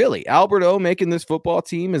 Really, Alberto making this football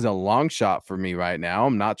team is a long shot for me right now.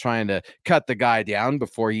 I'm not trying to cut the guy down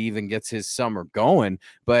before he even gets his summer going,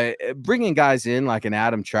 but bringing guys in like an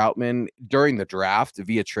Adam Troutman during the draft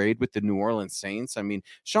via trade with the New Orleans Saints. I mean,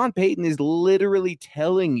 Sean Payton is literally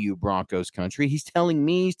telling you, Broncos country. He's telling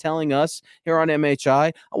me, he's telling us here on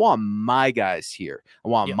MHI, I want my guys here. I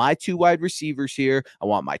want my two wide receivers here. I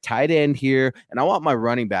want my tight end here, and I want my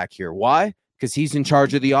running back here. Why? Because he's in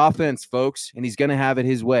charge of the offense, folks, and he's going to have it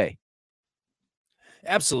his way.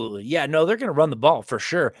 Absolutely. Yeah, no, they're going to run the ball for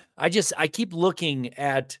sure. I keep looking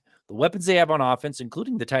at the weapons they have on offense,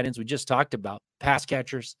 including the tight ends we just talked about, pass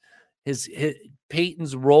catchers. His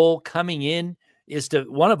Payton's role coming in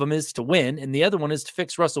one of them is to win, and the other one is to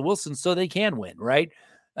fix Russell Wilson so they can win, right?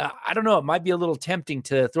 I don't know. It might be a little tempting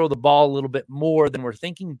to throw the ball a little bit more than we're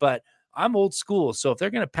thinking, but I'm old school. So if they're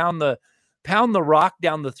going to pound the rock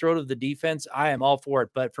down the throat of the defense, I am all for it.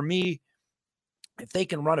 But for me, if they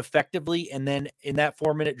can run effectively and then in that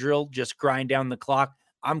 4-minute drill, just grind down the clock,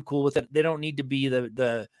 I'm cool with it. They don't need to be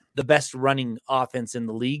the best running offense in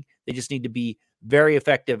the league. They just need to be very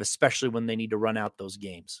effective, especially when they need to run out those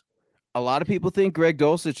games. A lot of people think Greg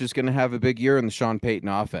Dulcich is going to have a big year in the Sean Payton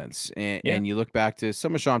offense. And you look back to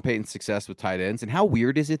some of Sean Payton's success with tight ends, and how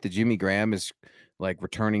weird is it that Jimmy Graham is like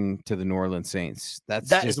returning to the New Orleans Saints?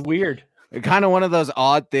 That is weird. Kind of one of those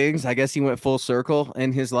odd things. I guess he went full circle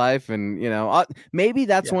in his life. And, maybe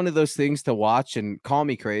that's one of those things to watch, and call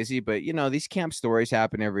me crazy. But, these camp stories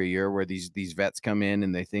happen every year where these vets come in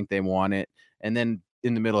and they think they want it. And then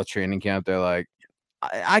in the middle of training camp, they're like,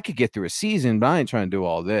 I could get through a season, but I ain't trying to do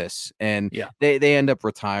all this. And they end up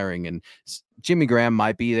retiring. And Jimmy Graham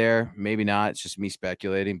might be there, maybe not. It's just me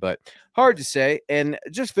speculating, but hard to say. And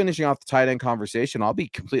just finishing off the tight end conversation, I'll be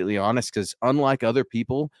completely honest, because unlike other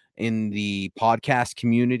people in the podcast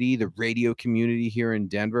community, the radio community here in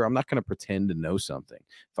Denver, I'm not going to pretend to know something.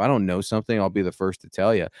 If I don't know something, I'll be the first to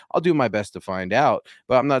tell you. I'll do my best to find out,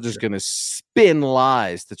 but I'm not just going to spin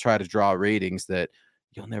lies to try to draw ratings that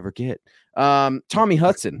you'll never get. Tommy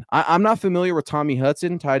Hudson. I'm not familiar with Tommy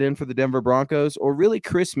Hudson, tight end for the Denver Broncos, or really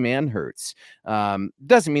Chris Manhertz.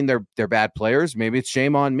 Doesn't mean they're bad players. Maybe it's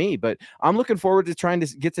shame on me, but I'm looking forward to trying to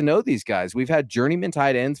get to know these guys. We've had journeyman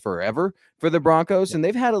tight ends forever for the Broncos, and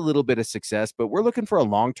they've had a little bit of success, but we're looking for a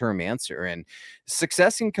long-term answer. And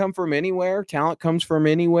success can come from anywhere. Talent comes from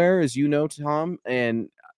anywhere, as you know, Tom. And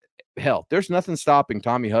hell, there's nothing stopping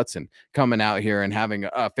Tommy Hudson coming out here and having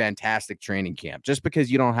a fantastic training camp. Just because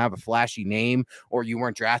you don't have a flashy name or you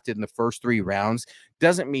weren't drafted in the first 3 rounds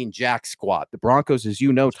doesn't mean jack squat. The Broncos, as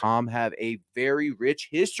you know, Tom, have a very rich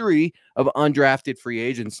history of undrafted free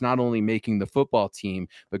agents, not only making the football team,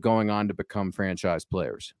 but going on to become franchise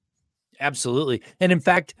players. Absolutely. And in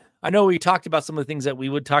fact, I know we talked about some of the things that we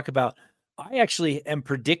would talk about. I actually am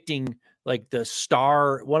predicting like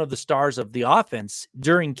one of the stars of the offense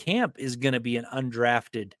during camp is going to be an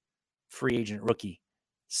undrafted free agent rookie.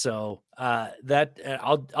 So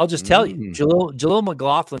I'll just tell you, Jaleel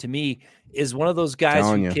McLaughlin to me is one of those guys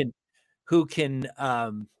who can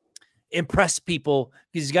impress people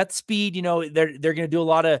because he's got the speed. They're going to do a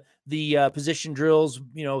lot of the position drills,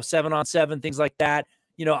 7-on-7, things like that.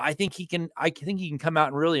 I think he can come out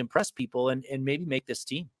and really impress people and maybe make this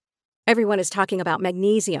team. Everyone is talking about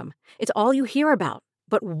magnesium. It's all you hear about.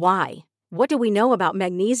 But why? What do we know about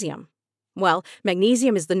magnesium? Well,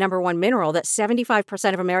 magnesium is the #1 mineral that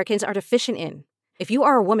 75% of Americans are deficient in. If you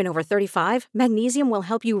are a woman over 35, magnesium will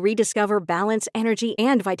help you rediscover balance, energy,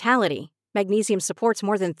 and vitality. Magnesium supports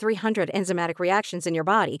more than 300 enzymatic reactions in your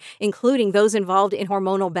body, including those involved in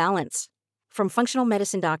hormonal balance. From functional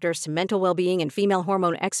medicine doctors to mental well-being and female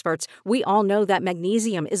hormone experts, we all know that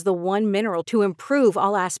magnesium is the one mineral to improve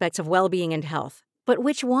all aspects of well-being and health. But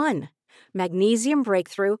which one? Magnesium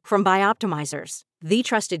Breakthrough from Bioptimizers, the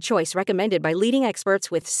trusted choice recommended by leading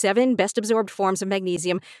experts with 7 best-absorbed forms of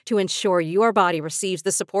magnesium to ensure your body receives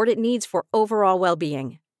the support it needs for overall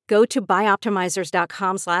well-being. Go to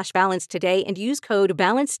bioptimizers.com/balance today and use code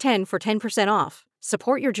BALANCE10 for 10% off.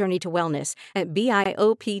 Support your journey to wellness at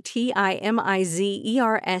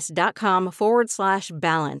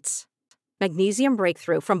bioptimizers.com/balance. Magnesium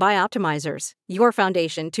Breakthrough from Bioptimizers, your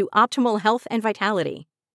foundation to optimal health and vitality.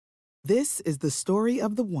 This is the story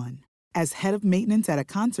of the one. As head of maintenance at a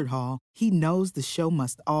concert hall, he knows the show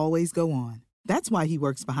must always go on. That's why he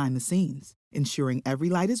works behind the scenes, ensuring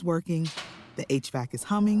every light is working, the HVAC is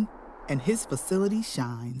humming, and his facility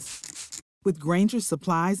shines. With Grainger's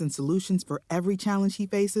supplies and solutions for every challenge he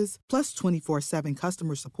faces, plus 24/7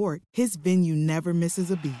 customer support, his venue never misses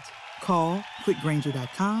a beat. Call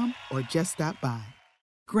quickgrainger.com or just stop by.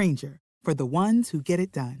 Grainger, for the ones who get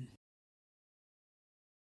it done.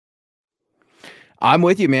 I'm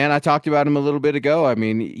with you, man. I talked about him a little bit ago. I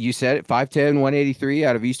mean, you said it, 5'10", 183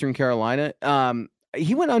 out of Eastern Carolina.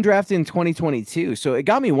 He went undrafted in 2022, so it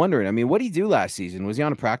got me wondering. I mean, what did he do last season? Was he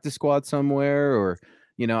on a practice squad somewhere, or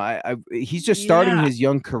he's just starting his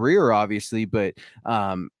young career, obviously. But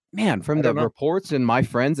man, from the reports and my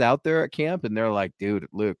friends out there at camp, and they're like, dude,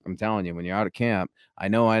 Luke, I'm telling you, when you're out of camp, I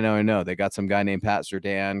know. They got some guy named Pat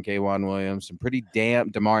Surtain, K'Wan Williams, some pretty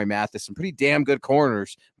damn Damari Mathis, some pretty damn good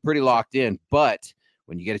corners, pretty locked in. But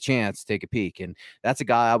when you get a chance, take a peek. And that's a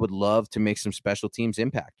guy I would love to make some special teams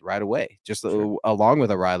impact right away, just along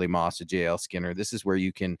with a Riley Moss, a JL Skinner. This is where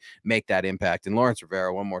you can make that impact. And Lawrence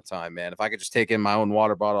Rivera, one more time, man. If I could just take in my own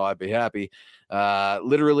water bottle, I'd be happy.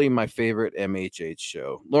 Literally my favorite MHH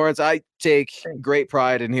show. Lawrence, I take great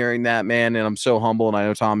pride in hearing that, man, and I'm so humble, and I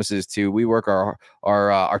know Thomas is too. We work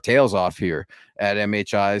our tails off here at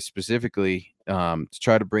MHI specifically to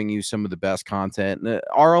try to bring you some of the best content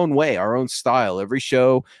our own way, our own style. Every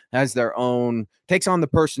show has their own, takes on the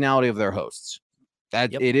personality of their hosts.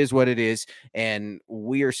 It is what it is, and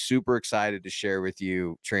we are super excited to share with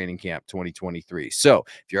you Training Camp 2023. So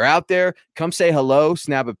if you're out there, come say hello,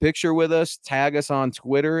 snap a picture with us, tag us on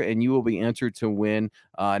Twitter, and you will be entered to win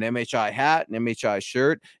an MHI hat, an MHI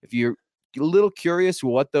shirt. If you're a little curious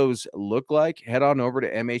what those look like, head on over to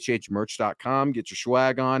mhhmerch.com, get your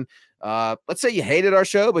swag on. Let's say you hated our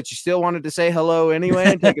show, but you still wanted to say hello anyway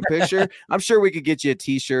and take a picture. I'm sure we could get you a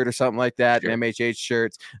t-shirt or something like that, an MHH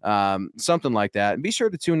shirt, something like that. And be sure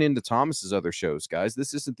to tune in to Thomas's other shows, guys.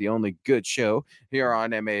 This isn't the only good show here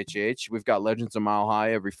on MHH. We've got Legends of Mile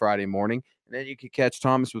High every Friday morning, and then you can catch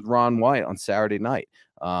Thomas with Ron White on Saturday night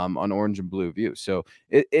on Orange and Blue View. So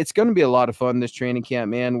it's going to be a lot of fun this training camp,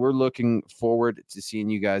 man. We're looking forward to seeing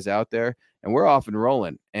you guys out there. And we're off and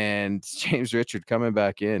rolling. And James Richard coming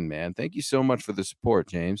back in, man. Thank you so much for the support,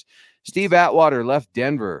 James. Steve Atwater left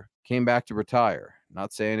Denver, came back to retire.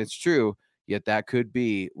 Not saying it's true, yet that could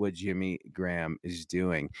be what Jimmy Graham is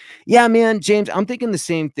doing. Yeah, man, James, I'm thinking the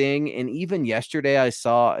same thing. And even yesterday, I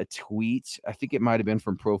saw a tweet. I think it might have been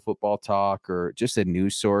from Pro Football Talk or just a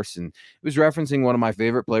news source. And it was referencing one of my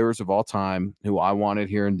favorite players of all time who I wanted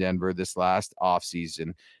here in Denver this last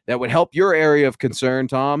offseason that would help your area of concern,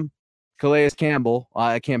 Tom. Calais Campbell.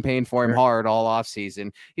 I campaigned for him hard all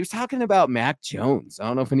offseason. He was talking about Mac Jones. I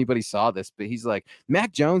don't know if anybody saw this, but he's like,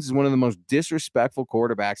 Mac Jones is one of the most disrespectful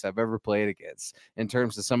quarterbacks I've ever played against in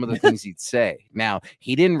terms of some of the things he'd say. Now,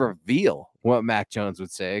 he didn't reveal what Mac Jones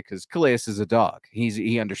would say because Calais is a dog.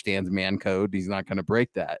 He understands man code. He's not going to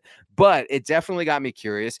break that. But it definitely got me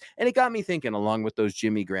curious, and it got me thinking along with those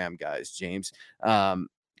Jimmy Graham guys, James.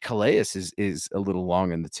 Calais is a little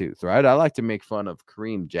long in the tooth, right? I like to make fun of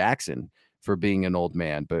Kareem Jackson for being an old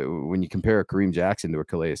man, but when you compare a Kareem Jackson to a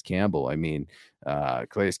Calais Campbell, I mean,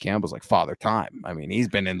 Calais Campbell's like father time. I mean, he's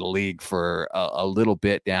been in the league for a little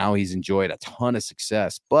bit now. He's enjoyed a ton of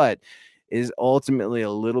success, but is ultimately a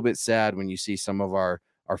little bit sad when you see some of our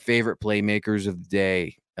favorite playmakers of the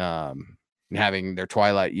day having their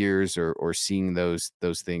twilight years or seeing those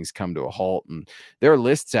things come to a halt. And there are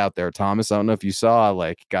lists out there, Thomas. I don't know if you saw,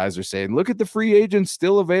 like, guys are saying, look at the free agents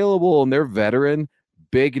still available, and they're veteran,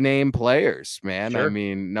 big name players, man. Sure. I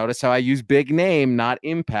mean, notice how I use big name, not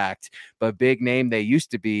impact, but big name. They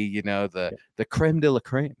used to be, the creme de la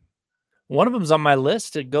creme. One of them's on my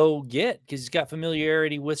list to go get because he's got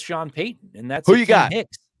familiarity with Sean Payton, and that's who you got.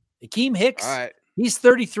 Akeem Hicks. All right. He's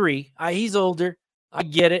 33. He's older. I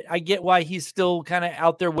get it. I get why he's still kind of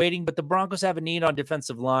out there waiting, but the Broncos have a need on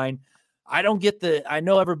defensive line. I don't get I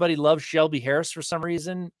know everybody loves Shelby Harris for some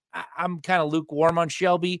reason. I'm kind of lukewarm on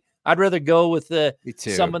Shelby. I'd rather go with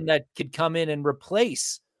someone that could come in and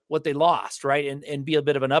replace what they lost, right? And be a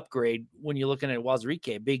bit of an upgrade when you're looking at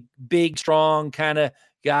Wazirike, big, strong kind of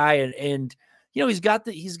guy. And he's got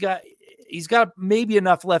maybe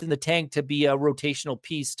enough left in the tank to be a rotational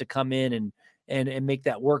piece to come in and make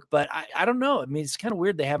that work. But I don't know. I mean, it's kind of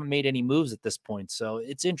weird they haven't made any moves at this point. So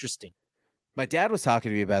it's interesting. My dad was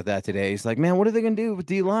talking to me about that today. He's like, man, what are they going to do with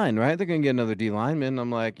D-line, right? They're going to get another D-lineman.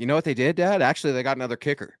 I'm like, you know what they did, Dad? Actually, they got another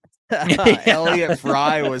kicker. Elliott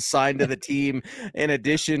Fry was signed to the team in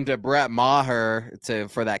addition to Brett Maher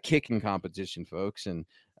for that kicking competition, folks. And,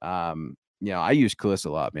 I use Kliss a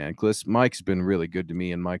lot, man. Mike's been really good to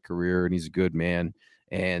me in my career, and he's a good man.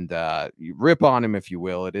 And you rip on him if you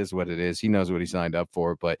will. It is what it is. He knows what he signed up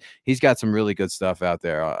for, but he's got some really good stuff out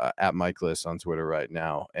there at Mike Kliss on Twitter right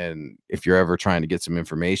now. And if you're ever trying to get some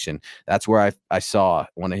information, that's where I saw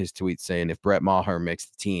one of his tweets saying if Brett Maher makes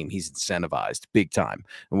the team, he's incentivized big time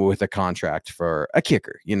with a contract for a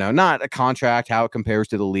kicker. Not a contract, how it compares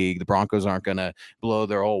to the league. The Broncos aren't going to blow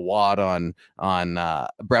their whole wad on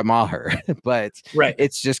Brett Maher, but right.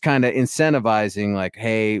 It's just kind of incentivizing like,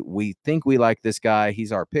 hey, we think we like this guy.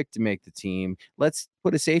 He's our pick to make the team. Let's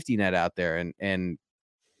put a safety net out there and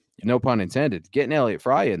no pun intended, getting Elliott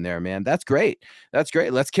Fry in there, man. That's great. Let's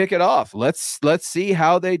kick it off. Let's see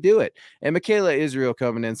how they do it. And Michaela Israel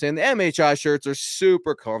coming in saying the MHI shirts are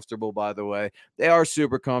super comfortable, by the way. They are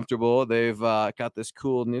super comfortable. They've got this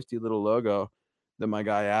cool, nifty little logo that my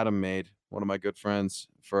guy Adam made. one of my good friends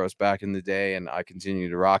for us back in the day, and I continue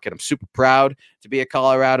to rock it. I'm super proud to be a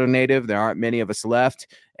Colorado native. There aren't many of us left,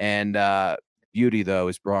 and beauty, though,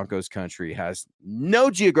 is Broncos country has no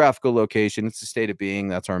geographical location. It's a state of being.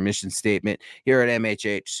 That's our mission statement here at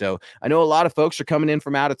MHH. So I know a lot of folks are coming in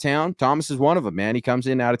from out of town. Thomas is one of them, man. He comes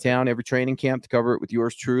in out of town every training camp to cover it with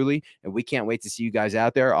yours truly, and we can't wait to see you guys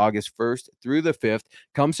out there August 1st through the 5th.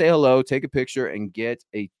 Come say hello, take a picture, and get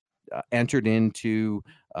entered into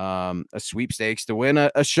a sweepstakes to win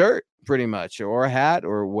a shirt, pretty much, or a hat,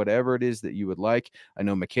 or whatever it is that you would like. I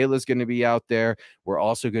know Michaela's going to be out there. We're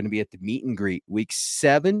also going to be at the meet and greet week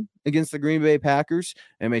 7 against the Green Bay Packers.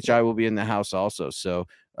 MHI will be in the house also. So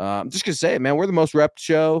I'm just going to say it, man. We're the most repped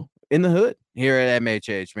show in the hood here at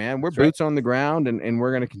MHH, man. We're boots on the ground, and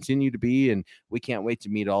we're going to continue to be, and we can't wait to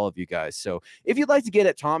meet all of you guys. So if you'd like to get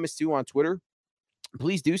at Thomas too on Twitter,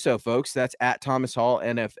 please do so, folks. That's at Thomas Hall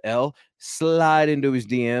NFL. Slide into his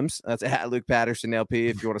DMs. That's at Luke Patterson LP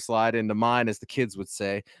if you want to slide into mine, as the kids would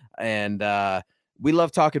say. And we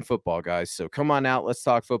love talking football, guys. So come on out. Let's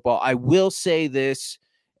talk football. I will say this,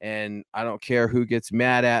 and I don't care who gets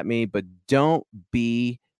mad at me, but don't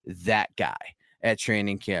be that guy at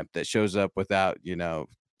training camp that shows up without,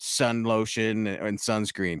 sun lotion and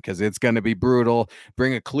sunscreen, because it's going to be brutal.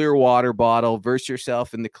 Bring a clear water bottle, verse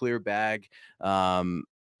yourself in the clear bag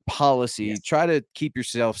policy. Yes. Try to keep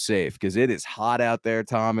yourself safe, because it is hot out there,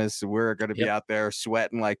 Thomas. We're going to be out there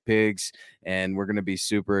sweating like pigs, and we're going to be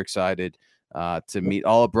super excited to meet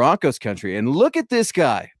all of Broncos country. And look at this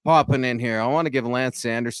guy popping in here. I want to give Lance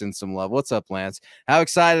Sanderson some love. What's up, Lance? How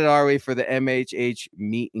excited are we for the MHH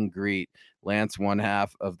meet and greet? Lance, one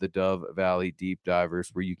half of the Dove Valley Deep Divers,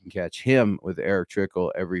 where you can catch him with Eric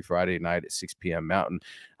Trickle every Friday night at 6 p.m. Mountain.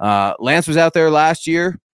 Lance was out there last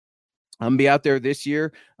year. I'm going to be out there this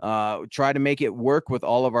year. Try to make it work with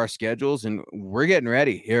all of our schedules, and we're getting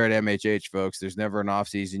ready here at MHH, folks. There's never an off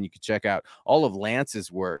season. You can check out all of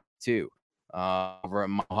Lance's work too over at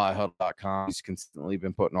milehighhuddle.com. He's consistently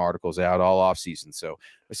been putting articles out all off season. So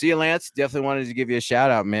I see you, Lance. Definitely wanted to give you a shout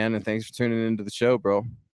out, man, and thanks for tuning into the show, bro.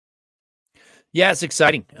 Yeah, it's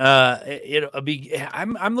exciting. It'll be.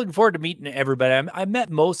 I'm looking forward to meeting everybody. I met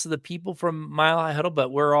most of the people from Mile High Huddle, but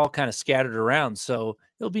we're all kind of scattered around, so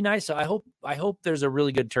it'll be nice. I hope there's a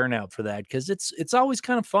really good turnout for that, because it's always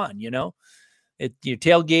kind of fun, you're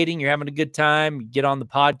tailgating, you're having a good time, you get on the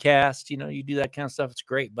podcast, you do that kind of stuff. It's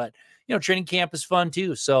great, but training camp is fun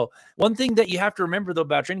too. So one thing that you have to remember though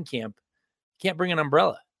about training camp, you can't bring an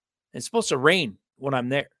umbrella. It's supposed to rain when I'm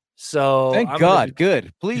there. So thank God.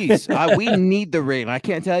 Good. Please. We need the rain. I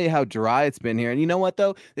can't tell you how dry it's been here. And you know what,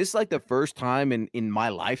 though? This is like the first time in my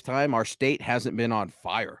lifetime our state hasn't been on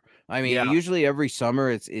fire. I mean, usually every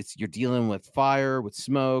summer it's you're dealing with fire, with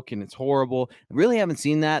smoke, and it's horrible. I really haven't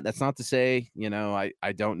seen that. That's not to say,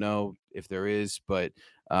 I don't know if there is, but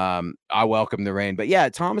I welcome the rain. But yeah,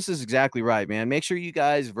 Thomas is exactly right, man. Make sure you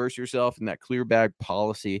guys verse yourself in that clear bag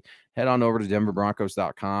policy. Head on over to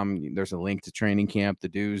denverbroncos.com. There's a link to training camp, the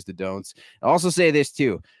do's, the don'ts. I'll also say this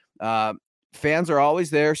too. Fans are always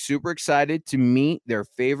there, super excited to meet their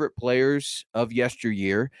favorite players of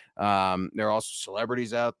yesteryear. There are also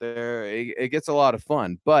celebrities out there. It gets a lot of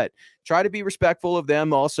fun, but try to be respectful of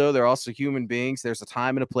them. Also, they're also human beings. There's a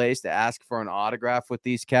time and a place to ask for an autograph with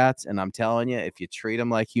these cats. And I'm telling you, if you treat them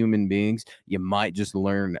like human beings, you might just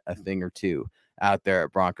learn a thing or two out there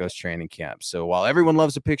at Broncos training camp. So while everyone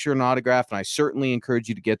loves a picture and autograph, and I certainly encourage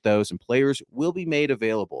you to get those, and players will be made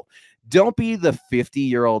available, don't be the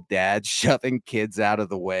 50-year-old dad shoving kids out of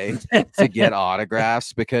the way to get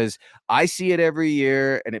autographs, because I see it every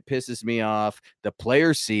year and it pisses me off. The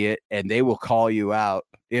players see it and they will call you out,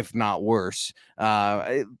 if not worse.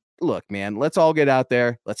 Look, man, let's all get out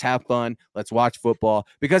there. Let's have fun. Let's watch football,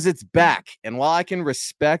 because it's back. And while I can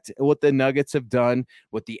respect what the Nuggets have done,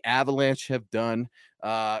 what the Avalanche have done,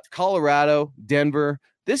 Colorado, Denver,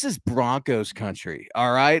 this is Broncos country.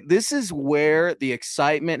 All right. This is where the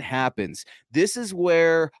excitement happens. This is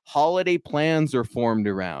where holiday plans are formed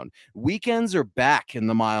around. Weekends are back in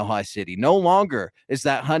the Mile High City. No longer is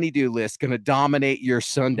that honeydew list going to dominate your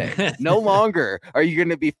Sunday. No longer are you going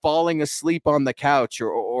to be falling asleep on the couch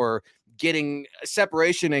or getting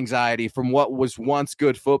separation anxiety from what was once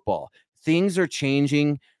good football. Things are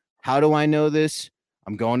changing. How do I know this?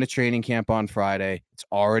 I'm going to training camp on Friday. It's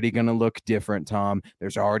already going to look different, Tom.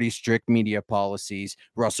 There's already strict media policies.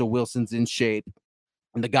 Russell Wilson's in shape,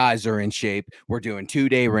 and the guys are in shape. We're doing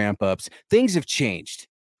 2-day ramp-ups. Things have changed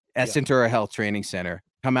at Centura Health Training Center.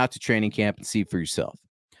 Come out to training camp and see for yourself.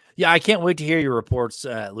 Yeah, I can't wait to hear your reports,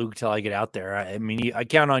 Luke, till I get out there. I mean, I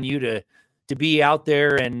count on you to be out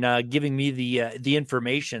there and giving me the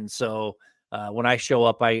information. So when I show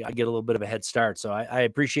up, I get a little bit of a head start. So I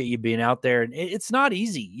appreciate you being out there. And it's not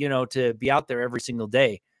easy, to be out there every single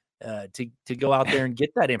day, to go out there and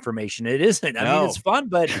get that information. It isn't. I mean, it's fun,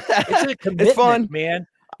 but it's a commitment, It's fun, man.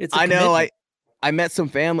 It's a I commitment. know. I met some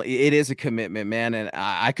family. It is a commitment, man, and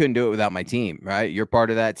I couldn't do it without my team. Right, you're part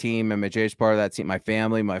of that team, MHA's part of that team. My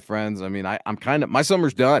family, my friends. I mean, I'm kind of, my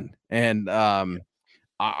summer's done, and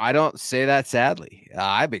I don't say that sadly.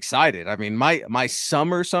 I'm excited. I mean, my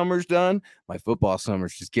summer's done. My football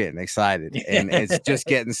summer's just getting excited, and it's just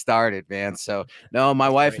getting started, man. So no, my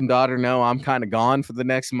wife and daughter know I'm kind of gone for the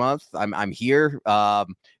next month. I'm here.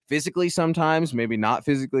 Physically sometimes, maybe not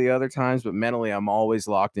physically other times, but mentally I'm always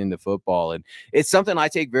locked into football. And it's something I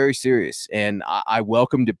take very serious. And I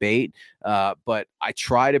welcome debate, but I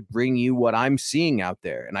try to bring you what I'm seeing out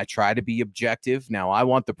there. And I try to be objective. Now, I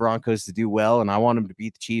want the Broncos to do well, and I want them to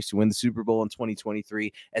beat the Chiefs to win the Super Bowl in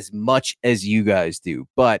 2023 as much as you guys do.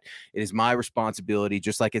 But it is my responsibility,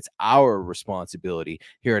 just like it's our responsibility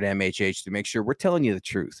here at MHH, to make sure we're telling you the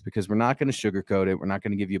truth, because we're not going to sugarcoat it. We're not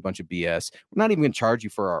going to give you a bunch of BS. We're not even going to charge you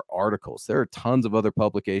for our articles. There are tons of other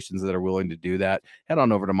publications that are willing to do that. Head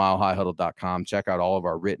on over to milehighhuddle.com. Check out all of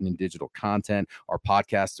our written and digital content. Our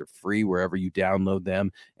podcasts are free wherever you download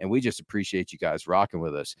them. And we just appreciate you guys rocking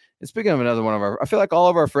with us. And speaking of another one of our, I feel like all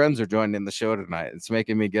of our friends are joining in the show tonight. It's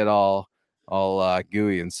making me get all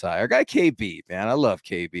gooey inside. Our guy KB, man. I love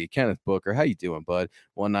KB. Kenneth Booker. How you doing, bud?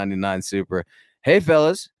 199 Super. Hey,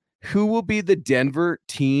 fellas. Who will be the Denver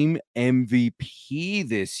team MVP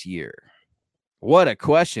this year? What a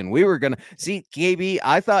question. We were going to see, KB.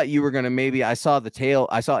 I thought you were going to, maybe I saw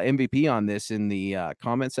MVP on this in the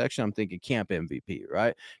comment section. I'm thinking camp MVP,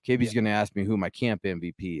 right? KB's going to ask me who my camp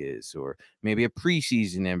MVP is, or maybe a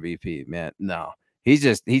preseason MVP. Man, no,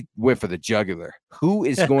 he went for the jugular. Who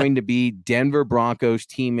is going to be Denver Broncos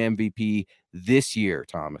team MVP this year,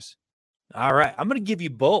 Thomas? All right. I'm going to give you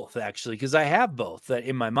both, actually, because I have both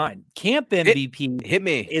in my mind. Camp MVP hit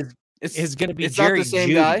me. is going to be it's Jerry not the same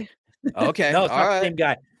Jeudy. guy. Okay. No, it's not the same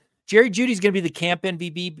guy. Jerry Judy's going to be the camp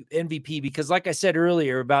MVP because, like I said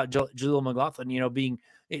earlier about Jaleel McLaughlin, being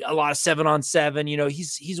a lot of 7-on-7,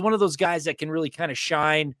 he's one of those guys that can really kind of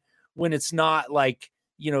shine when it's not like,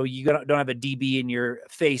 you don't have a DB in your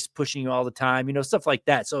face pushing you all the time, stuff like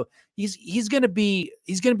that. So he's going to be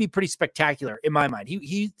pretty spectacular in my mind.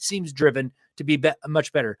 He seems driven to be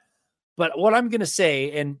much better. But what I'm going to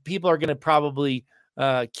say, and people are going to probably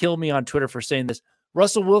kill me on Twitter for saying this,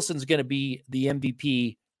 Russell Wilson's going to be the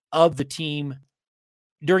MVP of the team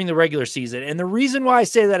during the regular season. And the reason why I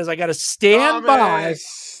say that is I got to stand by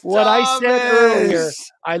what I said earlier.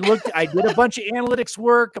 I did a bunch of analytics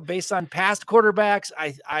work based on past quarterbacks.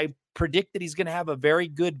 I predict that he's going to have a very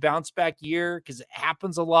good bounce back year because it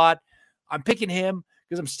happens a lot. I'm picking him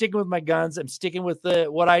because I'm sticking with my guns. I'm sticking with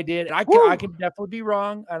what I did. And I can definitely be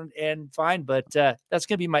wrong and fine, but that's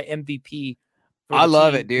going to be my MVP. I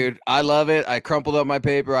love it, dude. I love it. I crumpled up my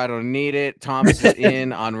paper. I don't need it. Thomas is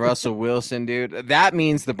in on Russell Wilson, dude. That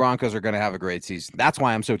means the Broncos are going to have a great season. That's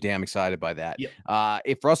why I'm so damn excited by that. Yep.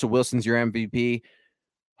 If Russell Wilson's your MVP,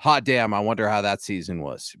 hot damn, I wonder how that season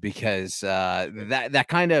was, because that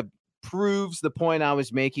kind of proves the point I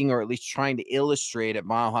was making, or at least trying to illustrate at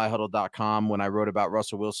milehighhuddle.com when I wrote about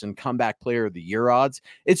Russell Wilson comeback player of the year odds.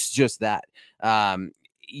 It's just that.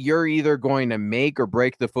 You're either going to make or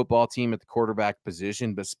break the football team at the quarterback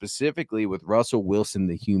position, but specifically with Russell Wilson,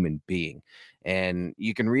 the human being. And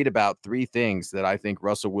you can read about 3 things that I think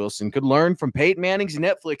Russell Wilson could learn from Peyton Manning's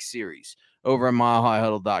Netflix series over at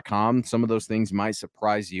milehighhuddle.com. Some of those things might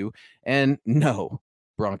surprise you. And no,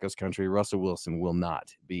 Broncos country, Russell Wilson will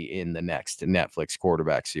not be in the next Netflix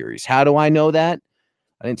quarterback series. How do I know that?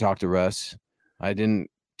 I didn't talk to Russ. I didn't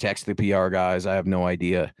text the PR guys. I have no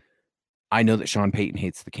idea. I know that Sean Payton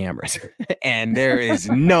hates the cameras, and there is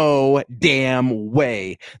no damn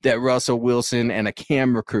way that Russell Wilson and a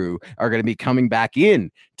camera crew are going to be coming back in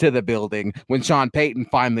to the building when Sean Payton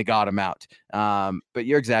finally got him out. But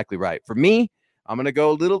you're exactly right. For me, I'm going to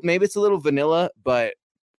go maybe it's a little vanilla, but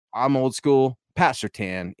I'm old school. Pat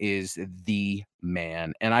Surtain is the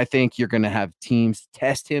man. And I think you're going to have teams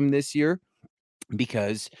test him this year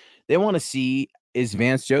because they want to see, is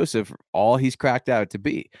Vance Joseph all he's cracked out to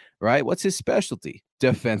be, right? What's his specialty?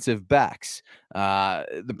 Defensive backs.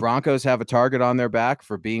 The Broncos have a target on their back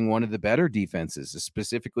for being one of the better defenses,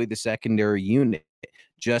 specifically the secondary unit.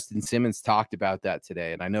 Justin Simmons talked about that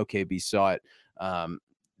today, and I know KB saw it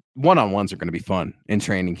one-on-ones are going to be fun in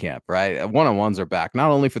training camp, right? One-on-ones are back,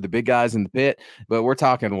 not only for the big guys in the pit, but we're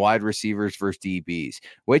talking wide receivers versus DBs.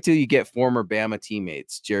 Wait till you get former Bama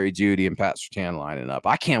teammates, Jerry Jeudy and Pat Surtain lining up.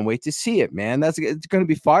 I can't wait to see it, man. It's going to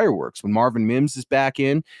be fireworks. When Marvin Mims is back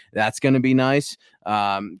in, that's going to be nice.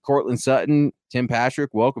 Cortland Sutton, Tim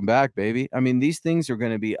Patrick, welcome back, baby. I mean, these things are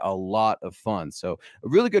going to be a lot of fun. So a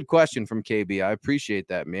really good question from KB. I appreciate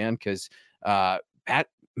that, man, because Pat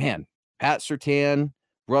Surtain,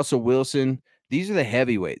 Russell Wilson, these are the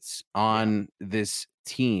heavyweights on this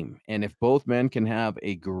team. And if both men can have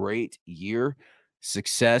a great year,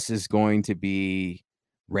 success is going to be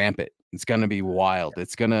rampant. It's going to be wild.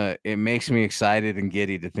 It makes me excited and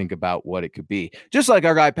giddy to think about what it could be. Just like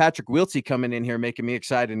our guy, Patrick Wiltsey, coming in here, making me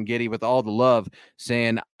excited and giddy with all the love,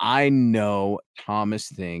 saying, I know Thomas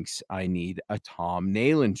thinks I need a Tom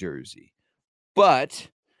Nalen jersey, but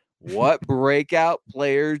what breakout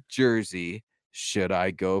player jersey should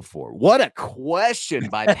I go for? What a question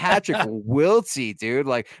by Patrick Wiltsey, dude.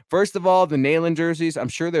 Like, first of all, the Nalen jerseys, I'm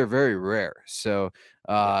sure they're very rare. So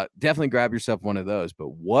definitely grab yourself one of those.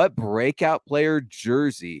 But what breakout player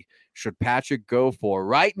jersey should Patrick go for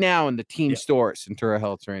right now in the team store at Centura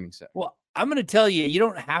Health Training Center? Well, I'm going to tell you, you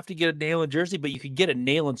don't have to get a Nalen jersey, but you could get a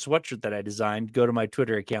Nalen sweatshirt that I designed. Go to my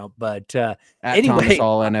Twitter account. But anyway, Thomas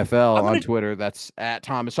All NFL on Twitter. That's at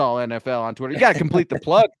Thomas All NFL on Twitter. You got to complete the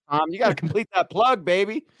plug, Tom. You got to complete that plug,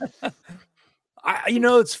 baby.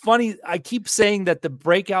 It's funny. I keep saying that the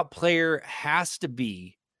breakout player has to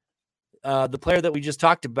be the player that we just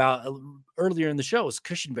talked about earlier in the show is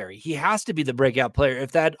Cushenberry. He has to be the breakout player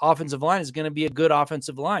if that offensive line is going to be a good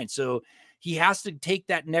offensive line. So he has to take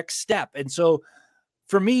that next step. And so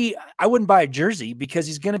for me, I wouldn't buy a jersey because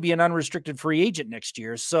he's going to be an unrestricted free agent next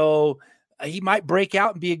year. So he might break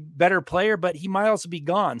out and be a better player, but he might also be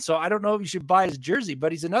gone. So I don't know if you should buy his jersey,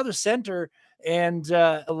 but he's another center and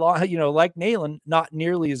a lot, like Nalen, not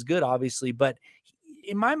nearly as good, obviously, but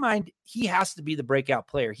in my mind, he has to be the breakout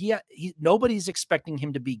player. Nobody's expecting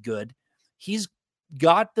him to be good. He's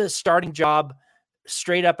got the starting job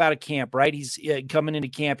straight up out of camp, right? He's coming into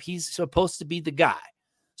camp. He's supposed to be the guy.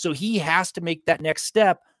 So he has to make that next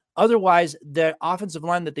step. Otherwise, the offensive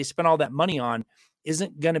line that they spent all that money on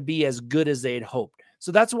isn't going to be as good as they had hoped.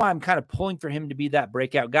 So that's why I'm kind of pulling for him to be that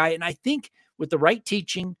breakout guy. And I think with the right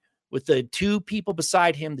teaching, with the two people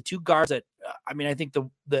beside him, the two guards that, I think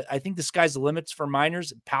the sky's the limits for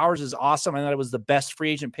Miners. Powers is awesome. I thought it was the best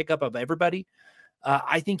free agent pickup of everybody.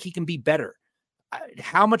 I think he can be better.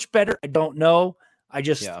 How much better? I don't know. I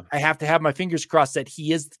have to have my fingers crossed that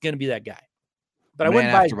he is going to be that guy. But I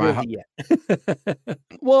wouldn't buy his jersey yet.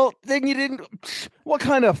 Well, then you didn't. What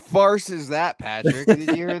kind of farce is that, Patrick? Did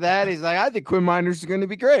you hear that? He's like, I think Quinn Miners is going to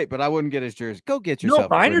be great, but I wouldn't get his jersey. Go get yourself.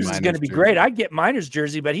 No, Miners is going to be great. I'd get Miners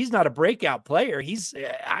jersey, but he's not a breakout player.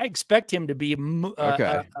 I expect him to be one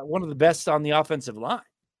of the best on the offensive line.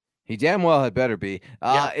 He damn well had better be.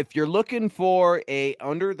 If you're looking for a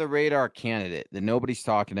under-the-radar candidate that nobody's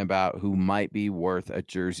talking about who might be worth a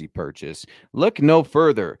jersey purchase, look no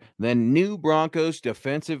further than new Broncos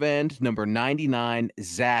defensive end number 99,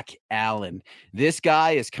 Zach Allen. This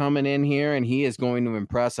guy is coming in here, and he is going to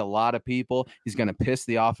impress a lot of people. He's going to piss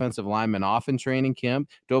the offensive linemen off in training camp.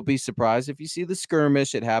 Don't be surprised if you see the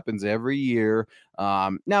skirmish. It happens every year.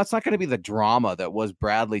 Now, it's not going to be the drama that was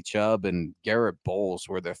Bradley Chubb and Garrett Bowles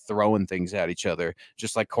where they're throwing things at each other,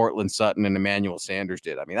 just like Cortland Sutton and Emmanuel Sanders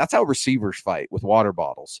did. I mean, that's how receivers fight, with water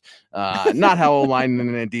bottles, not how O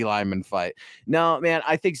linemen and D linemen fight. No, man,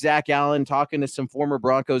 I think Zach Allen, talking to some former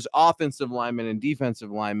Broncos offensive linemen and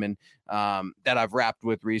defensive linemen that I've rapped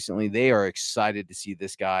with recently, they are excited to see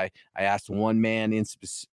this guy. I asked one man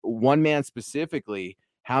specifically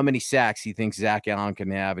how many sacks he thinks Zach Allen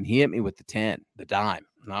can have, and he hit me with the dime.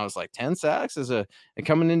 And I was like, 10 sacks and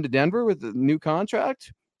coming into Denver with a new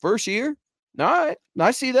contract, first year? All right,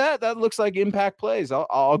 I see that. That looks like impact plays.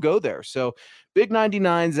 I'll go there. So big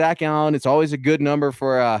 99, Zach Allen. It's always a good number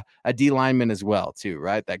for a D lineman as well, too,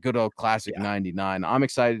 right? That good old classic 99. I'm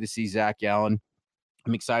excited to see Zach Allen.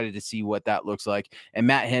 I'm excited to see what that looks like. And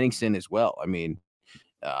Matt Henningsen as well. I mean,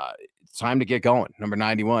 it's time to get going. Number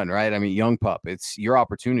 91, right? I mean, young pup, it's your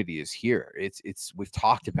opportunity is here. We've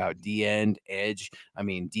talked about D end, edge. I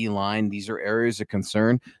mean, D line, these are areas of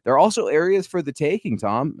concern. There are also areas for the taking,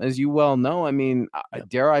 Tom, as you well know. I mean,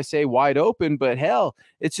 dare I say wide open, but hell,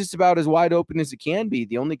 it's just about as wide open as it can be.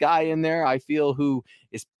 The only guy in there I feel who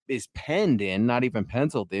is is penned in, not even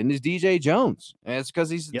penciled in, is DJ Jones. And it's because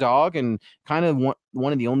he's a dog and kind of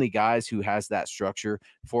one of the only guys who has that structure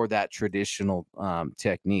for that traditional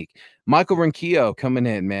technique. Michael Ronquillo coming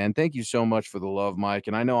in, man. Thank you so much for the love, Mike.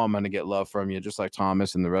 And I know I'm going to get love from you, just like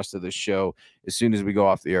Thomas and the rest of the show, as soon as we go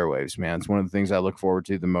off the airwaves, man. It's one of the things I look forward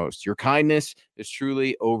to the most. Your kindness is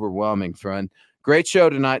truly overwhelming, friend. Great show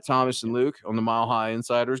tonight, Thomas and Luke, on the Mile High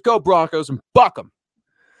Insiders. Go Broncos and buck them.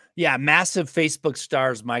 Yeah, massive Facebook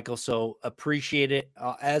stars, Michael. So appreciate it.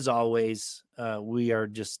 As always,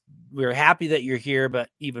 we're happy that you're here, but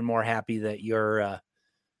even more happy that you're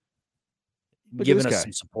giving us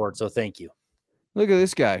some support. So thank you. Look at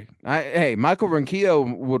this guy. Hey, Michael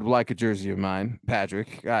Ronquillo would like a jersey of mine,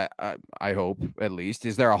 Patrick. I hope, at least.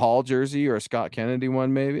 Is there a Hall jersey or a Scott Kennedy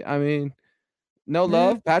one, maybe? I mean, no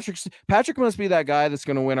love. Patrick must be that guy that's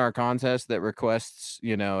going to win our contest that requests,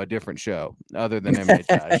 a different show other than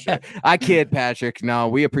MHI. I kid, Patrick. No,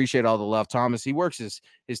 we appreciate all the love. Thomas, he works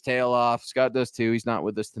his tail off. Scott does too. He's not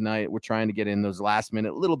with us tonight. We're trying to get in those last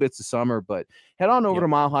minute little bits of summer, but head on over to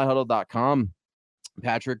milehighhuddle.com,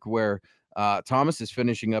 Patrick, where Thomas is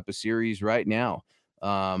finishing up a series right now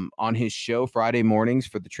on his show Friday mornings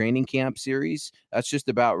for the training camp series. That's just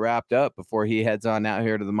about wrapped up before he heads on out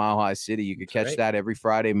here to the Mile High City. You could catch that every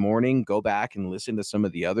Friday morning. Go back and listen to some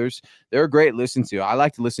of the others. They're a great listen to. I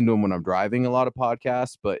like to listen to them when I'm driving a lot of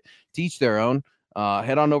podcasts, but to each their own.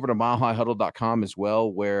 Head on over to milehighhuddle.com as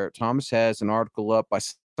well, where Thomas has an article up by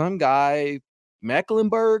some guy,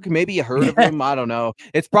 Mecklenburg. Maybe you heard of him. I don't know.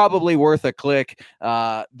 It's probably worth a click.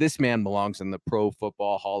 This man belongs in the Pro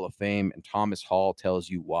Football Hall of Fame, and Thomas Hall tells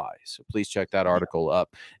you why. So please check that article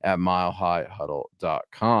up at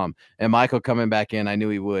milehighhuddle.com. And Michael coming back in, I knew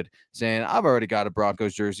he would, saying, I've already got a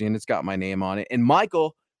Broncos jersey, and it's got my name on it. And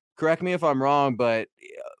Michael, correct me if I'm wrong, but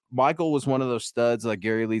Michael was one of those studs like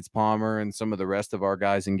Gary Leeds Palmer and some of the rest of our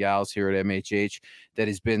guys and gals here at MHH that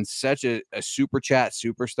has been such a super chat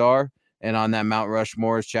superstar. And on that Mount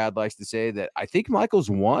Rushmore, as Chad likes to say, that I think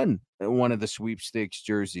Michael's won one of the sweepstakes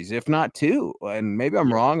jerseys, if not two. And maybe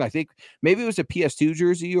I'm wrong. I think maybe it was a PS2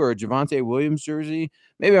 jersey or a Javonte Williams jersey.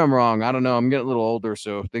 Maybe I'm wrong. I don't know. I'm getting a little older,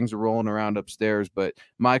 so things are rolling around upstairs. But,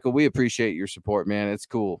 Michael, we appreciate your support, man. It's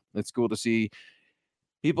cool. It's cool to see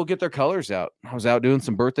people get their colors out. I was out doing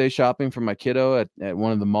some birthday shopping for my kiddo at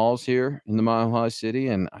one of the malls here in the Mile High City,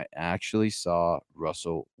 and I actually saw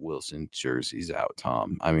Russell Wilson jerseys out,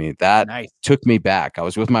 Tom. I mean, that took me back. I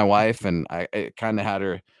was with my wife, and I kind of had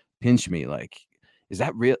her pinch me like, is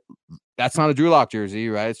that real? That's not a Drew Lock jersey,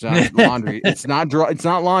 right? It's not laundry. It's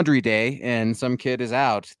not laundry day, and some kid is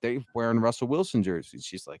out. They're wearing Russell Wilson jerseys.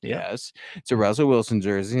 She's like, yes, it's a Russell Wilson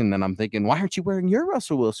jersey. And then I'm thinking, why aren't you wearing your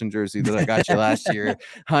Russell Wilson jersey that I got you last year,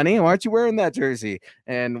 honey? Why aren't you wearing that jersey?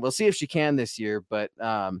 And we'll see if she can this year. But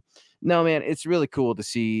no, man, it's really cool to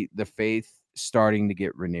see the faith starting to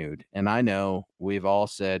get renewed. And I know we've all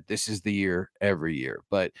said this is the year every year,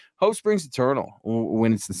 but hope springs eternal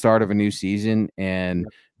when it's the start of a new season. And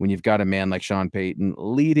when you've got a man like Sean Payton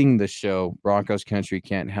leading the show, Broncos country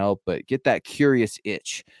can't help but get that curious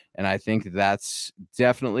itch. And I think that's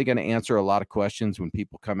definitely going to answer a lot of questions when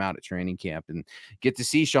people come out at training camp and get to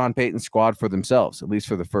see Sean Payton's squad for themselves, at least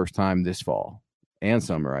for the first time this fall and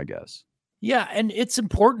summer, I guess. Yeah, and it's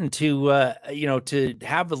important to to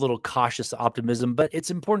have a little cautious optimism, but it's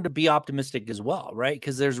important to be optimistic as well, right?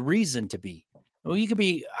 Because there's reason to be. Well, you could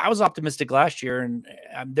be. I was optimistic last year, and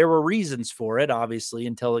there were reasons for it, obviously,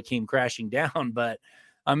 until it came crashing down. But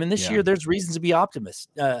this year, there's reasons to be optimist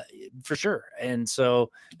for sure. And so,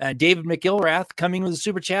 David McIlrath coming with a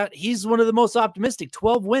super chat. He's one of the most optimistic.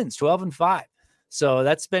 12 wins, 12-5. So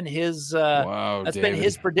that's been his been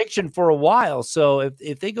his prediction for a while. So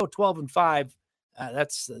if they go 12-5,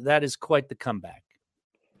 that is quite the comeback.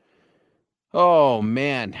 Oh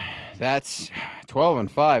man, that's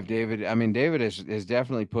 12-5, David. I mean, David has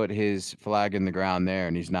definitely put his flag in the ground there,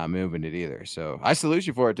 and he's not moving it either. So I salute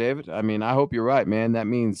you for it, David. I mean, I hope you're right, man. That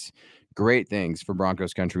means great things for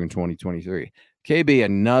Broncos country in 2023. KB,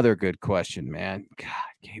 another good question, man. God,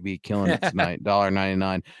 KB killing it tonight.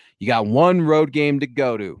 $1.99. You got one road game to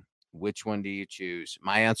go to. Which one do you choose?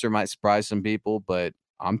 My answer might surprise some people, but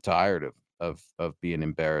I'm tired of being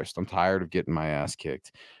embarrassed. I'm tired of getting my ass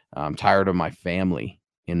kicked. I'm tired of my family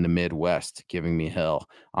in the Midwest giving me hell.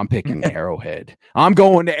 I'm picking Arrowhead. I'm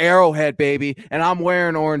going to Arrowhead, baby, and I'm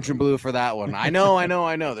wearing orange and blue for that one. I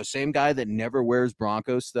know. The same guy that never wears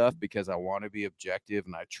Broncos stuff because I want to be objective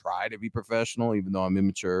and I try to be professional, even though I'm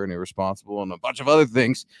immature and irresponsible and a bunch of other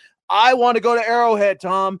things. I want to go to Arrowhead,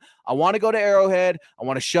 Tom. I want to go to Arrowhead. I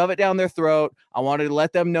want to shove it down their throat. I want to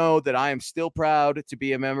let them know that I am still proud to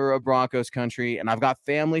be a member of Broncos country, and I've got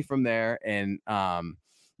family from there. And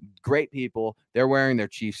great people. They're wearing their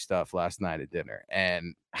Chiefs stuff last night at dinner,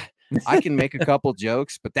 and I can make a couple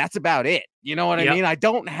jokes, but that's about it. You know what I mean? I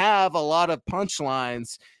don't have a lot of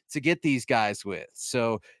punchlines to get these guys with.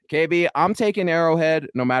 So, KB, I'm taking Arrowhead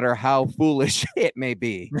no matter how foolish it may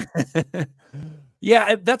be.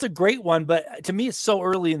 Yeah, that's a great one. But to me, it's so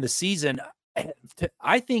early in the season.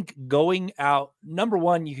 I think going out, number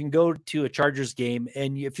one, you can go to a Chargers game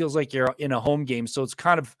and it feels like you're in a home game. So it's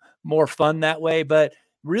kind of more fun that way. But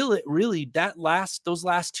really those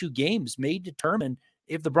last two games may determine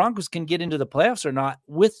if the Broncos can get into the playoffs or not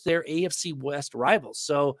with their AFC West rivals.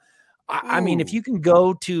 So, I mean, if you can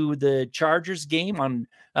go to the Chargers game on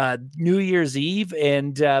New Year's Eve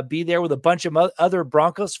and be there with a bunch of other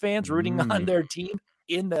Broncos fans rooting on their team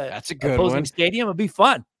in the opposing stadium, it'd be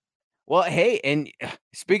fun. Well, hey, and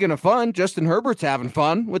speaking of fun, Justin Herbert's having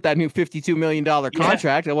fun with that new $52 million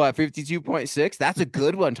contract at 52.6. That's a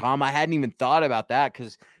good one, Tom. I hadn't even thought about that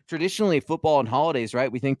because traditionally football and holidays,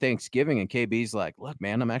 right? We think Thanksgiving, and KB's like, look,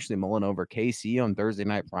 man, I'm actually mulling over KC on Thursday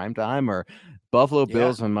night primetime or Buffalo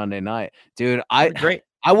Bills on Monday night. Dude, I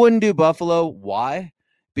wouldn't do Buffalo. Why?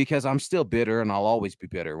 Because I'm still bitter, and I'll always be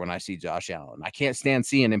bitter when I see Josh Allen. I can't stand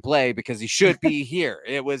seeing him play because he should be here.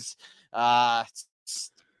 It was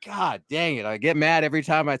God dang it. I get mad every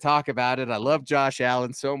time I talk about it. I love Josh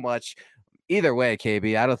Allen so much. Either way,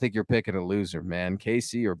 KB, I don't think you're picking a loser, man.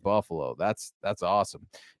 KC or Buffalo. That's awesome.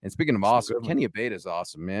 And speaking of awesome, Kenny Abate is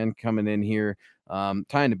awesome, man. Coming in here,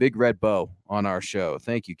 tying a big red bow on our show.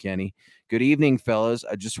 Thank you, Kenny. Good evening, fellas.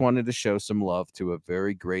 I just wanted to show some love to a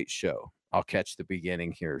very great show. I'll catch the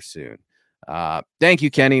beginning here soon. Thank you,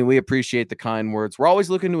 Kenny. We appreciate the kind words. We're always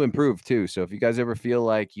looking to improve too. So if you guys ever feel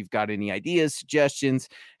like you've got any ideas, suggestions,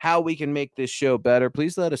 how we can make this show better,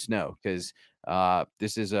 please let us know, because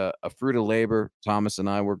this is a fruit of labor. Thomas and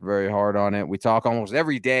I work very hard on it. We talk almost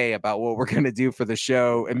every day about what we're going to do for the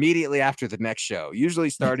show immediately after the next show,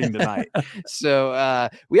 usually starting tonight. So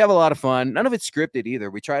we have a lot of fun. None of it's scripted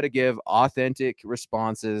either. We try to give authentic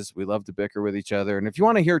responses. We love to bicker with each other. And if you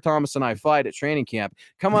want to hear Thomas and I fight at training camp,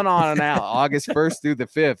 come on out August 1st through the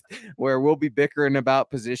 5th, where we'll be bickering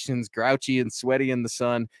about positions, grouchy and sweaty in the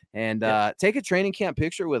sun. And take a training camp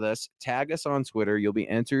picture with us. Tag us on Twitter. You'll be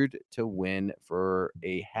entered to win for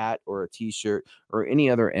a hat or a t-shirt or any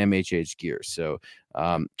other MHH gear. So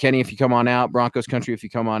Kenny, if you come on out, Broncos country, if you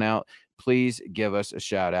come on out, please give us a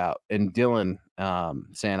shout out. And Dylan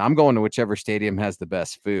saying, I'm going to whichever stadium has the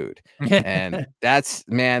best food. And that's,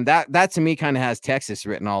 man, that to me kind of has Texas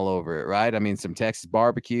written all over it, right? I mean, some Texas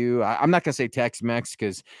barbecue. I'm not going to say Tex-Mex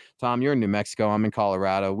because, Tom, you're in New Mexico. I'm in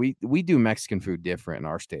Colorado. We do Mexican food different in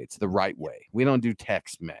our states the right way. We don't do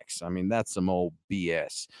Tex-Mex. I mean, that's some old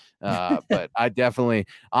BS. But I definitely,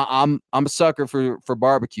 I'm a sucker for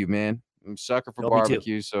barbecue, man. I'm a sucker for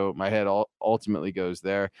barbecue, so my head ultimately goes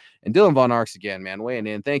there. And Dylan Von Arks again, man, weighing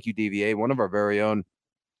in. Thank you, DVA, one of our very own.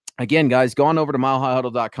 Again, guys, go on over to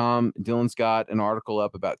milehighhuddle.com. Dylan's got an article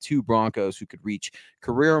up about two Broncos who could reach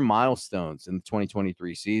career milestones in the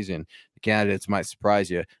 2023 season. The candidates might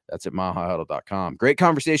surprise you. That's at milehighhuddle.com. Great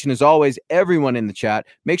conversation as always. Everyone in the chat,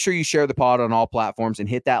 make sure you share the pod on all platforms and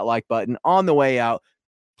hit that like button on the way out.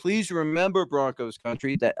 Please remember, Broncos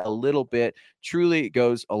country, that a little bit truly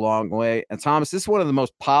goes a long way. And Thomas, this is one of the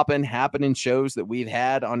most happening shows that we've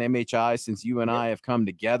had on MHI since you and I have come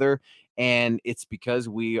together. And it's because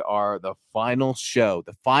we are the final show,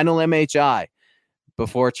 the final MHI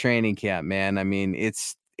before training camp, man. I mean,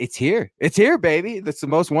 it's here. It's here, baby. That's the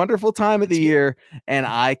most wonderful time of the year, and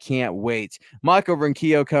I can't wait. Michael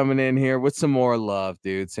Ronquillo coming in here with some more love,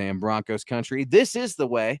 dude, saying Broncos country, this is the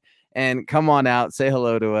way. And come on out, say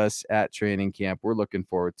hello to us at training camp. We're looking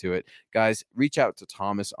forward to it. Guys, reach out to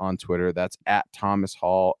Thomas on Twitter. That's at Thomas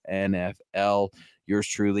Hall NFL. Yours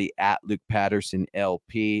truly at Luke Patterson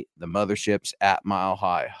LP. The mothership's at Mile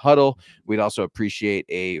High Huddle. We'd also appreciate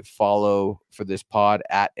a follow for this pod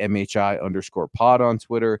at MHI_pod on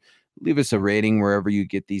Twitter. Leave us a rating wherever you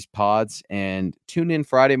get these pods, and tune in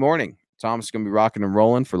Friday morning. Thomas is going to be rocking and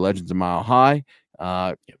rolling for Legends of Mile High.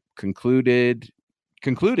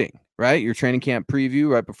 Concluding, right? Your training camp preview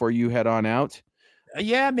right before you head on out.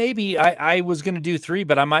 Yeah, maybe. I was going to do 3,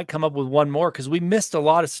 but I might come up with one more because we missed a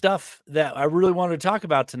lot of stuff that I really wanted to talk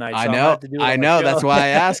about tonight. So I know. That's why I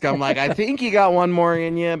ask. I'm like, I think you got one more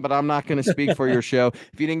in you, but I'm not going to speak for your show.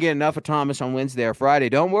 If you didn't get enough of Thomas on Wednesday or Friday,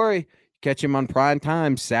 don't worry. Catch him on prime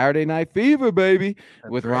time, Saturday Night Fever, baby,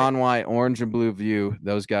 with right. Ron White, Orange and Blue View.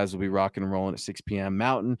 Those guys will be rocking and rolling at 6 p.m.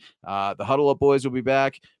 Mountain. The Huddle Up boys will be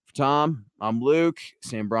back. For Tom, I'm Luke,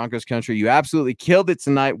 Sam Broncos country. You absolutely killed it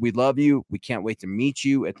tonight. We love you. We can't wait to meet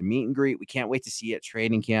you at the meet and greet. We can't wait to see you at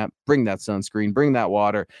training camp. Bring that sunscreen, bring that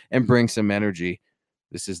water, and bring some energy.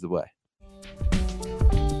 This is the way.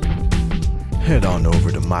 Head on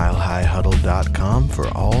over to milehighhuddle.com for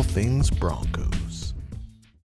all things Broncos.